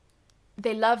 And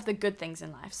they love the good things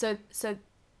in life. So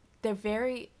they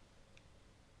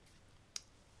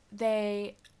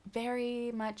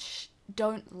very much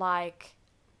don't like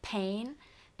pain.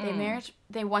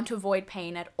 They want to avoid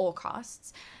pain at all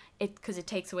costs, because it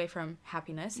takes away from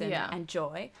happiness and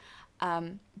joy.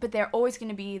 But they're always going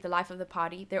to be the life of the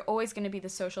party. They're always going to be the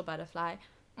social butterfly.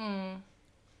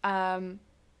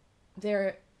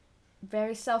 They're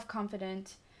very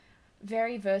self-confident,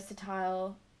 very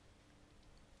versatile.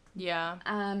 Yeah.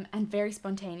 And very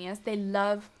spontaneous. They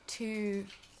love to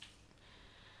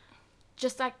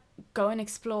just, like, go and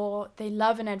explore. They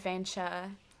love an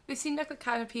adventure. They seem like the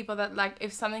kind of people that, like,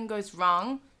 if something goes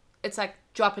wrong, it's like,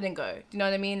 drop it and go. Do you know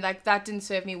what I mean? Like, that didn't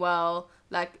serve me well.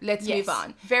 Like, let's move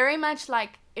on. Very much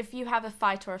like, if you have a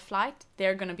fight or a flight,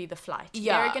 they're going to be the flight.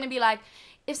 Yeah. They're going to be like,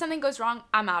 if something goes wrong,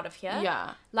 I'm out of here.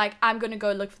 Yeah. Like, I'm going to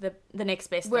go look for the next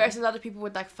best Whereas thing. a lot of people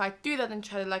would, like, fight through that and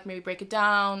try to, like, maybe break it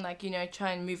down. Like, you know,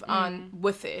 try and move on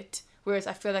with it. Whereas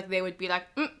I feel like they would be like,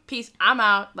 peace, I'm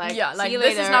out. Like, yeah, like, see you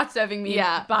this later. is not serving me.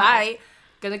 Yeah, bye.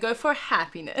 Gonna go for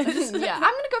happiness. Yeah, I'm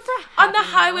gonna go for happiness. On the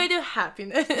highway to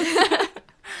happiness.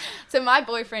 So my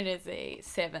boyfriend is a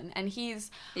 7, and he's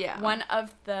one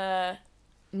of the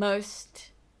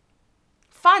most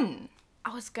fun.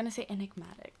 I was gonna say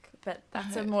enigmatic, but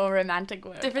that's a more romantic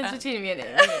word. Difference between me and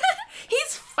him.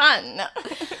 He's fun.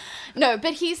 No,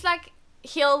 but he's like,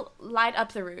 he'll light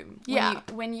up the room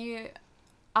when you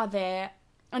are there,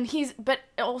 and but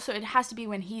also it has to be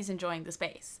when he's enjoying the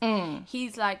space.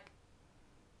 He's like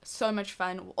so much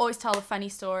fun. Will always tell a funny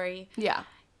story. Yeah.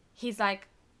 He's like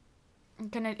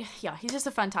he's just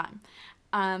a fun time.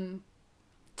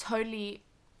 Totally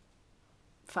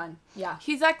fun. Yeah.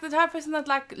 He's like the type of person that,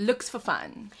 like, looks for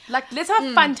fun. Like, let's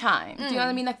have fun time. Do you know what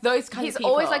I mean? Like, those kind of people.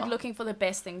 He's always, like, looking for the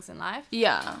best things in life.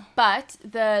 Yeah. But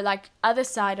the, like, other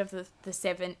side of the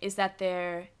 7 is that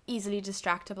they're easily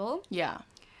distractible. Yeah.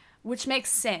 Which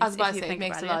makes sense. I was about to say, it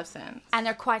makes a lot of sense. And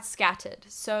they're quite scattered.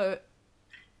 So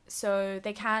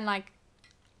they can, like,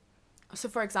 so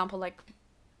for example, like,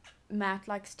 Matt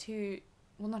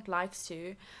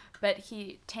but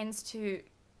he tends to,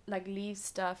 like, leave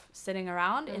stuff sitting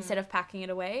around instead of packing it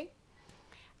away.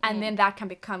 And then that can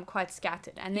become quite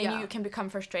scattered. And then you can become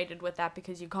frustrated with that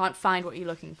because you can't find what you're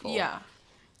looking for. Yeah.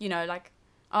 You know, like,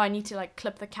 oh, I need to, like,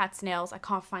 clip the cat's nails. I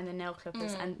can't find the nail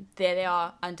clippers. And there they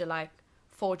are under, like,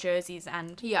 4 jerseys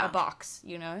and a box,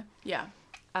 you know? Yeah.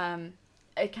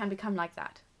 It can become like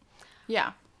that.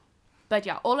 Yeah. But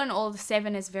yeah, all in all, the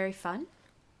 7 is very fun.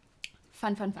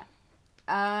 Fun.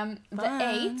 The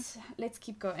 8, let's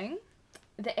keep going.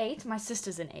 The 8, my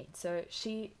sister's an 8, so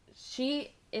she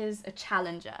is a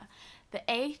challenger. The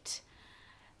 8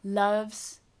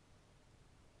 not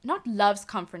loves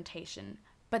confrontation,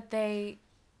 but they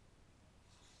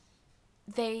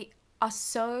are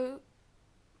so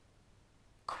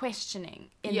questioning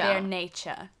in their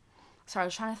nature. Sorry, I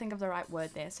was trying to think of the right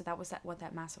word there. So that was what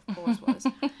that massive pause was.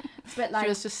 But, like, she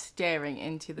was just staring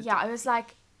into the. Yeah, I was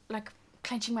like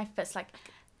clenching my fist, like,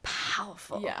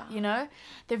 powerful. Yeah, you know,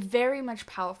 they're very much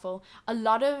powerful. A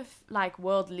lot of, like,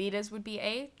 world leaders would be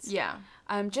 8s. Yeah.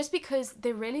 Just because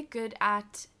they're really good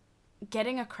at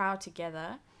getting a crowd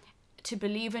together to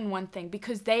believe in one thing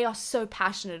because they are so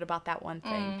passionate about that one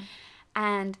thing,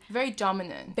 and very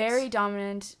dominant.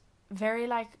 Very,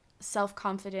 like,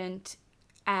 self-confident,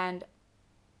 and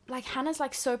like Hannah's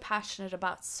like so passionate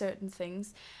about certain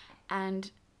things,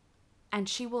 and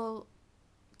she will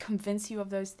convince you of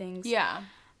those things. Yeah.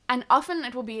 And often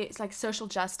it will be, it's like social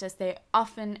justice. They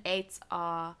often 8s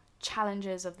are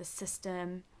challenges of the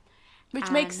system. Which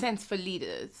makes sense for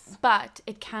leaders. But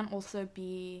it can also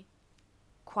be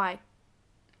quite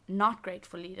not great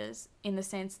for leaders, in the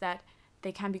sense that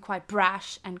they can be quite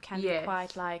brash and can be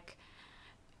quite like,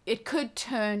 it could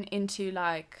turn into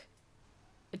like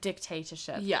a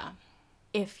dictatorship. Yeah.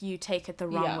 If you take it the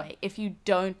wrong way. If you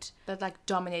don't... That like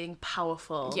dominating,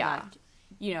 powerful. Yeah. Like,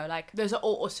 you know, like... Those are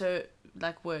also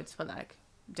like words for like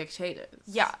dictators.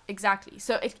 Yeah, exactly.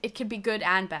 So it can be good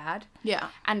and bad. Yeah.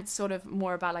 And it's sort of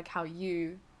more about like how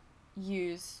you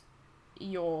use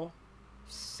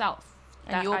yourself.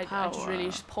 And your power. I just really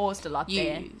paused a lot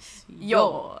there. Use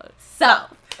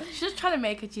yourself. She's just trying to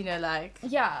make it, you know, like...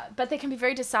 Yeah, but they can be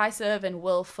very decisive and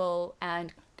willful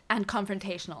and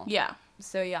confrontational. Yeah.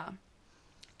 So yeah.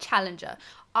 Challenger.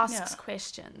 Asks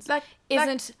questions. Like...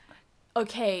 Isn't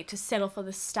okay to settle for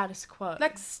the status quo.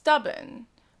 Like stubborn.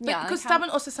 But, Yeah. because stubborn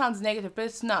also sounds negative, but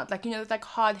it's not. Like, you know, it's like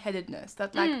hard-headedness.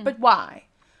 That like, but why?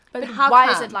 But how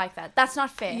why is it like that? That's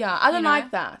not fair. Yeah, I don't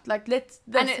like that. Like,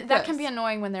 that can be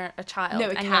annoying when they're a child. No,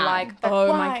 it and can. You're like, But oh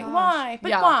why? my gosh. Why? But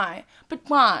Yeah. why? But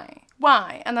why?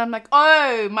 Why? And I'm like,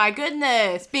 oh my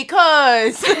goodness,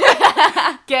 because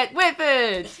get with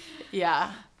it.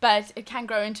 Yeah. But it can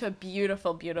grow into a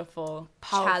beautiful, beautiful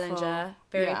Powerful. challenger.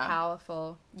 Very Yeah.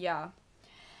 powerful. Yeah.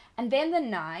 And then the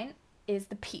 9 is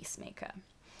the peacemaker.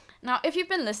 Now, if you've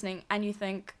been listening and you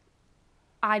think,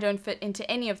 I don't fit into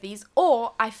any of these,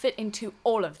 or I fit into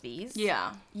all of these,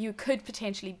 Yeah. you could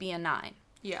potentially be a 9.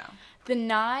 Yeah. The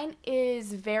 9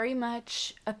 is very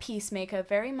much a peacemaker,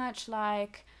 very much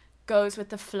like goes with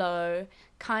the flow,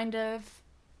 kind of...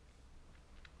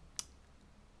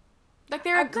 Like,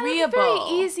 they're agreeable. Very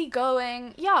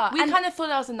easygoing. Yeah. We kind of thought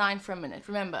I was a 9 for a minute,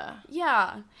 remember?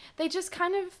 Yeah. They just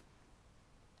kind of...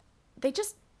 They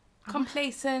just...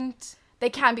 Complacent. They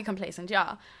can be complacent,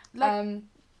 yeah. Like,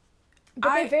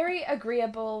 but they're very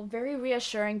agreeable, very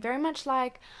reassuring, very much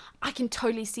like, I can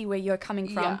totally see where you're coming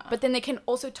from. Yeah. But then they can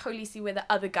also totally see where the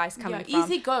other guy's coming from.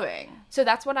 Easygoing. So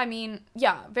that's what I mean.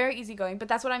 Yeah, very easygoing. But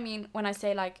that's what I mean when I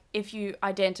say, like, if you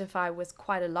identify with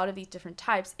quite a lot of these different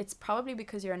types, it's probably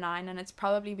because you're a 9, and it's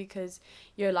probably because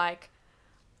you're like,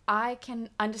 I can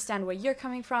understand where you're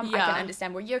coming from. Yeah. I can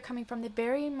understand where you're coming from. They're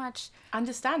very much...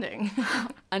 Understanding.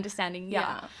 Understanding,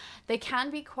 yeah. They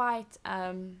can be quite...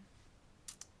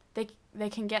 They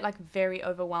can get, like, very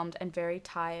overwhelmed and very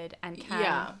tired and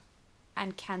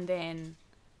can then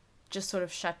just sort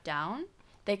of shut down.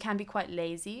 They can be quite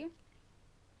lazy.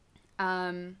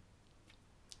 And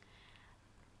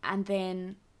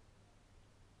then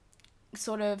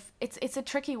sort of it's a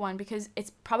tricky one, because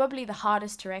it's probably the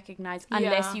hardest to recognize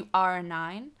unless you are a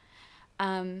 9.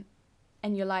 And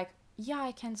you're like, yeah,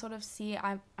 I can sort of see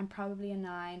I'm probably a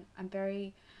 9. I'm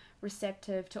very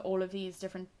receptive to all of these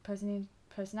different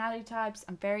personality types.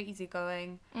 I'm very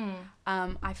easygoing.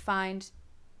 I find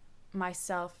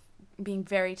myself being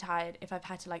very tired if I've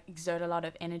had to like exert a lot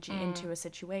of energy into a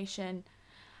situation.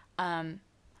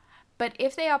 But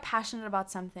if they are passionate about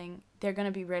something, they're going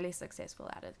to be really successful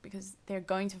at it, because they're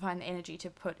going to find the energy to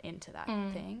put into that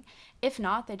thing. If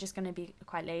not, they're just going to be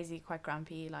quite lazy, quite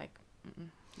grumpy, like,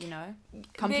 you know,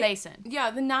 complacent. The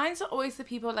 9s are always the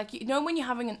people, like, you know, when you're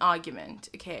having an argument,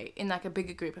 okay, in like a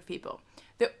bigger group of people,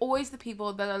 they're always the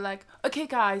people that are like, okay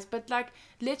guys, but like,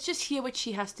 let's just hear what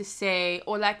she has to say,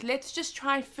 or like, let's just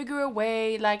try and figure a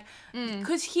way, like,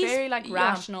 because he's very like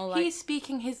rational, like, he's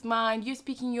speaking his mind, you're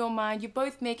speaking your mind, you're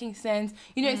both making sense,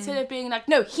 you know, instead of being like,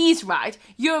 no, he's right,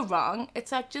 you're wrong.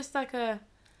 It's like just like a...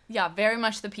 Yeah, very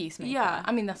much the peacemaker. Yeah,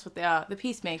 I mean, that's what they are, the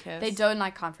peacemakers. They don't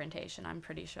like confrontation, I'm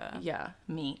pretty sure. Yeah,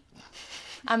 me.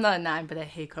 I'm not a 9, but I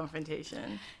hate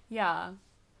confrontation. Yeah.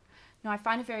 No, I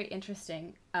find it very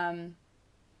interesting,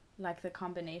 like the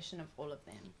combination of all of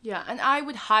them. Yeah, and I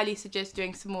would highly suggest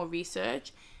doing some more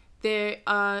research. There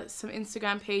are some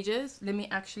Instagram pages. Let me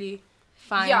actually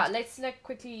find... Yeah, let's like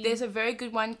quickly... There's a very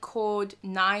good one called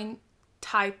 9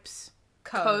 Types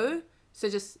Co. So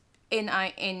just...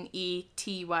 NINETYPESCO,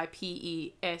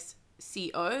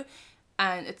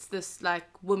 and it's this like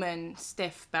woman,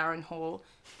 Steph Baron-Hall,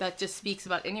 that just speaks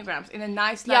about Enneagrams in a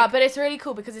nice like... Yeah, but it's really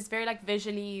cool because it's very like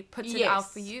visually puts it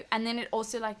out for you, and then it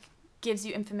also like gives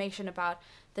you information about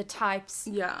the types.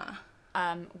 Yeah.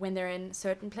 when they're in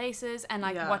certain places and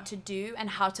like what to do and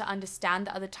how to understand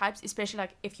the other types, especially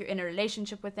like if you're in a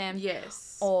relationship with them.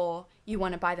 Yes. Or you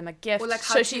want to buy them a gift. Or like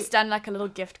so she's done like a little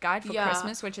gift guide for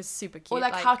Christmas, which is super cute. Or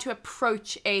like how to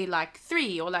approach a like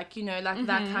 3 or like, you know, like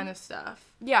that kind of stuff.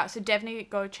 Yeah, so definitely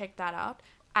go check that out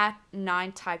at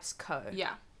 9 Types Co.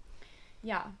 Yeah.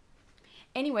 Yeah.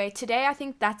 Anyway, today I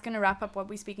think that's going to wrap up what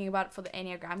we're speaking about for the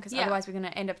Enneagram, because otherwise we're going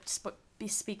to end up be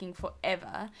speaking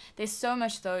forever. There's so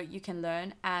much though you can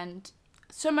learn, and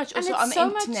so much also on the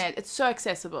internet. It's so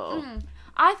accessible.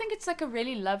 I think it's like a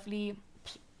really lovely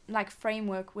like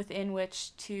framework within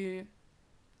which to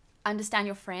understand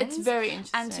your friends. It's very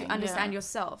interesting. And to understand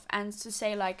yourself, and to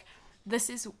say like, this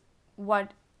is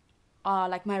what are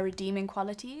like my redeeming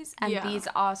qualities, and these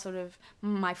are sort of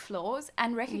my flaws,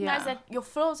 and recognize that your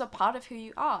flaws are part of who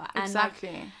you are. And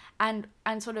exactly. Like,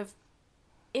 and sort of,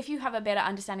 if you have a better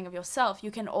understanding of yourself, you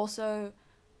can also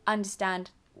understand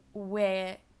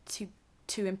where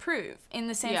to improve, in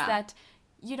the sense that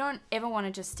you don't ever want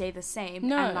to just stay the same.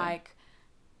 No. And like,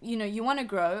 you know, you want to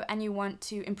grow and you want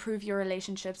to improve your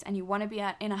relationships and you want to be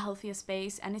in a healthier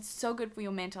space, and it's so good for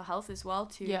your mental health as well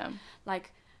to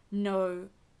like know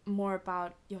more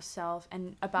about yourself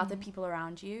and about the people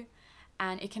around you,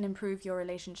 and it can improve your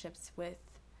relationships with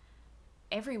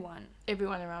everyone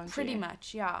around pretty you.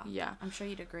 Much. I'm sure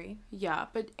you'd agree.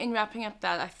 But in wrapping up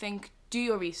that, I think do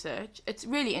your research. It's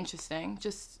really interesting.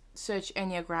 Just search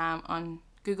Enneagram on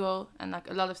Google and like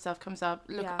a lot of stuff comes up.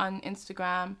 Look on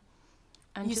Instagram,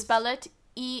 and you spell it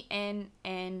ENNEA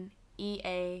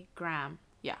gram.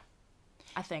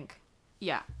 I think.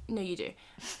 No, you do.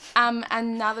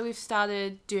 And now that we've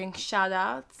started doing shout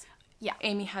outs,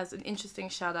 Amy has an interesting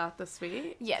shout out this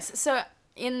week. Yes. So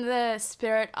in the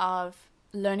spirit of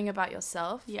learning about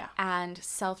yourself and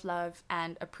self-love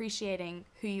and appreciating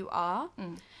who you are,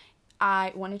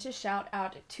 I wanted to shout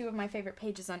out 2 of my favorite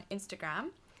pages on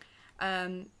Instagram,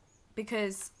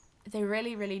 because they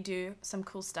really, really do some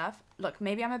cool stuff. Look,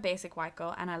 maybe I'm a basic white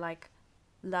girl and I like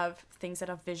love things that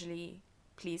are visually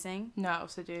pleasing. No, I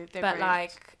also do. They're but great.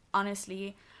 Like,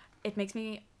 honestly, it makes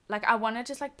me like, I want to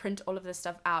just like print all of this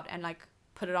stuff out and like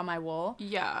put it on my wall.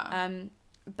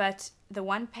 But the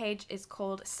one page is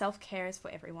called Self-Care is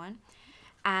for Everyone,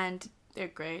 and they're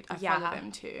great. I follow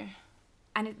them too.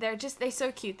 And they're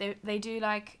so cute. They do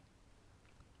like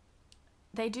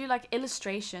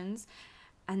illustrations,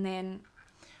 and then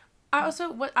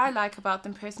what I like about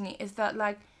them personally is that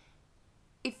like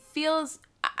it feels,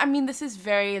 I mean, this is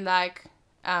very like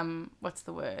what's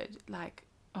the word, like,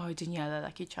 oh Daniela,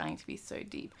 like you're trying to be so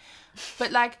deep,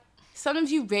 but like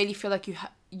sometimes you really feel like you're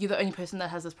the only person that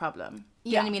has this problem.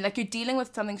 You know what I mean? Like you're dealing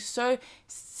with something so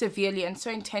severely and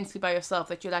so intensely by yourself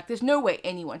that you're like, there's no way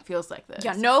anyone feels like this.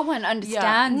 Yeah, no one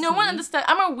understands. No one understands.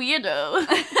 I'm a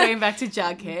weirdo. Going back to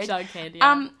Jughead.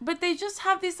 Jughead, but they just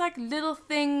have these like little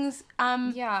things.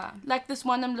 Like this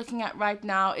one I'm looking at right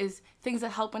now is things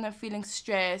that help when I'm feeling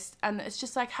stressed, and it's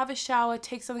just like have a shower,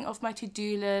 take something off my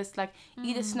to-do list, like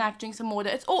eat a snack, drink some water.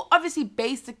 It's all obviously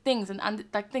basic things and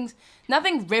like things,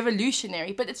 nothing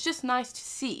revolutionary, but it's just nice to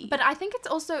see. But I think it's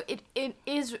also it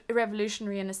is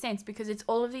revolutionary in a sense, because it's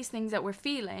all of these things that we're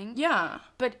feeling. Yeah.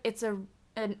 But it's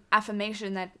an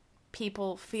affirmation that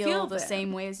people feel the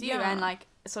same way as you, and like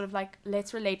sort of like,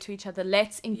 let's relate to each other,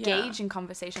 let's engage in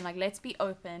conversation, like let's be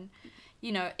open.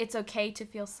 You know, it's okay to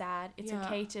feel sad. It's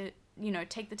okay to, you know,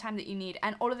 take the time that you need,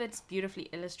 and all of it's beautifully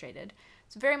illustrated.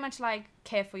 It's very much like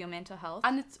care for your mental health.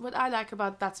 And it's what I like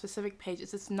about that specific page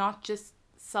is it's not just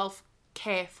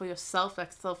self-care for yourself,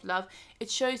 like self-love. It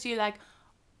shows you like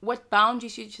what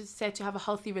boundaries you should set to have a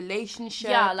healthy relationship.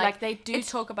 Yeah, like they do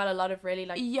talk about a lot of really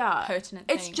like pertinent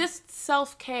things. It's just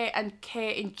self-care and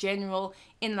care in general,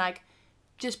 in like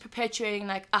just perpetuating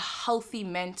like a healthy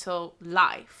mental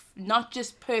life, not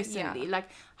just personally, like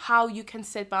how you can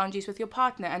set boundaries with your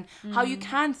partner, and how you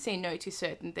can say no to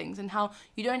certain things, and how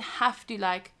you don't have to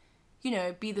like, you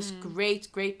know, be this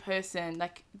great person.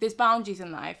 Like there's boundaries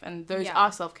in life, and those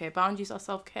are self-care. Boundaries are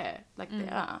self-care, like they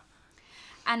are.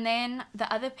 And then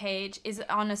the other page is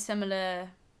on a similar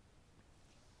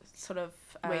sort of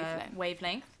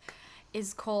wavelength,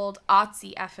 is called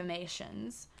Artsy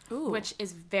Affirmations. Ooh. Which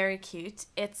is very cute.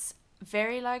 It's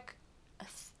very like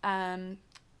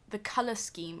the color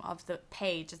scheme of the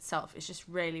page itself is just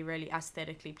really, really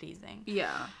aesthetically pleasing.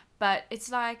 Yeah. But it's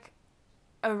like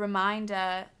a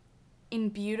reminder in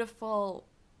beautiful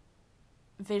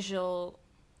visual,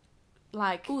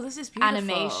 like, this is beautiful.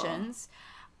 Animations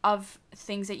of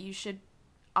things that you should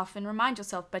often remind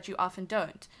yourself, but you often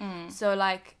don't. So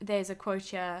like there's a quote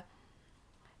here: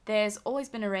 "There's always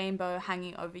been a rainbow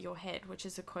hanging over your head," which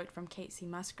is a quote from Casey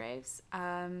Musgraves.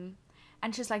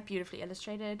 and just like beautifully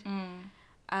illustrated.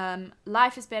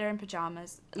 Life is better in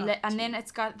pajamas. And then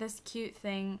it's got this cute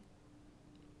thing,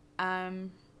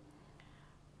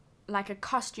 like a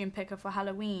costume picker for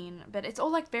Halloween, but it's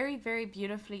all like very, very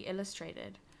beautifully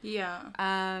illustrated. Yeah.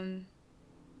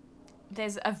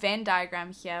 There's a Venn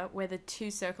diagram here where the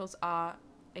two circles are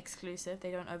exclusive.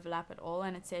 They don't overlap at all.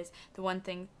 And it says, the one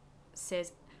thing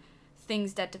says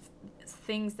things that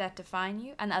define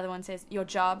you. And the other one says your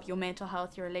job, your mental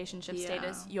health, your relationship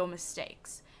status, your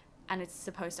mistakes. And it's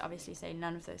supposed to obviously say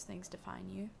none of those things define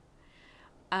you.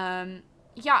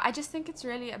 Yeah, I just think it's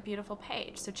really a beautiful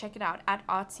page. So check it out at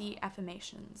Artsy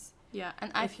Affirmations. Yeah,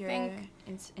 and I think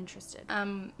interested.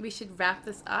 We should wrap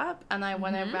this up, and I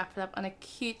want to wrap it up on a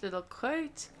cute little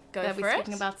quote that we're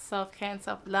talking about self-care and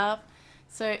self-love.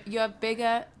 So you're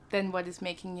bigger than what is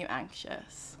making you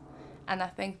anxious, and I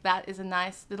think that is a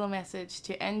nice little message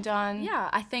to end on. Yeah,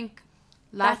 I think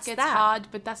life gets hard,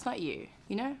 but that's not you,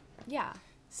 Yeah.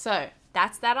 So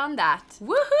that's that on that.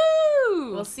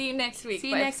 Woohoo! We'll see you next week. See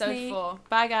you next week. episode 4.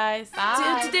 Bye, guys.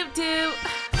 Bye. Do.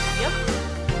 Yep.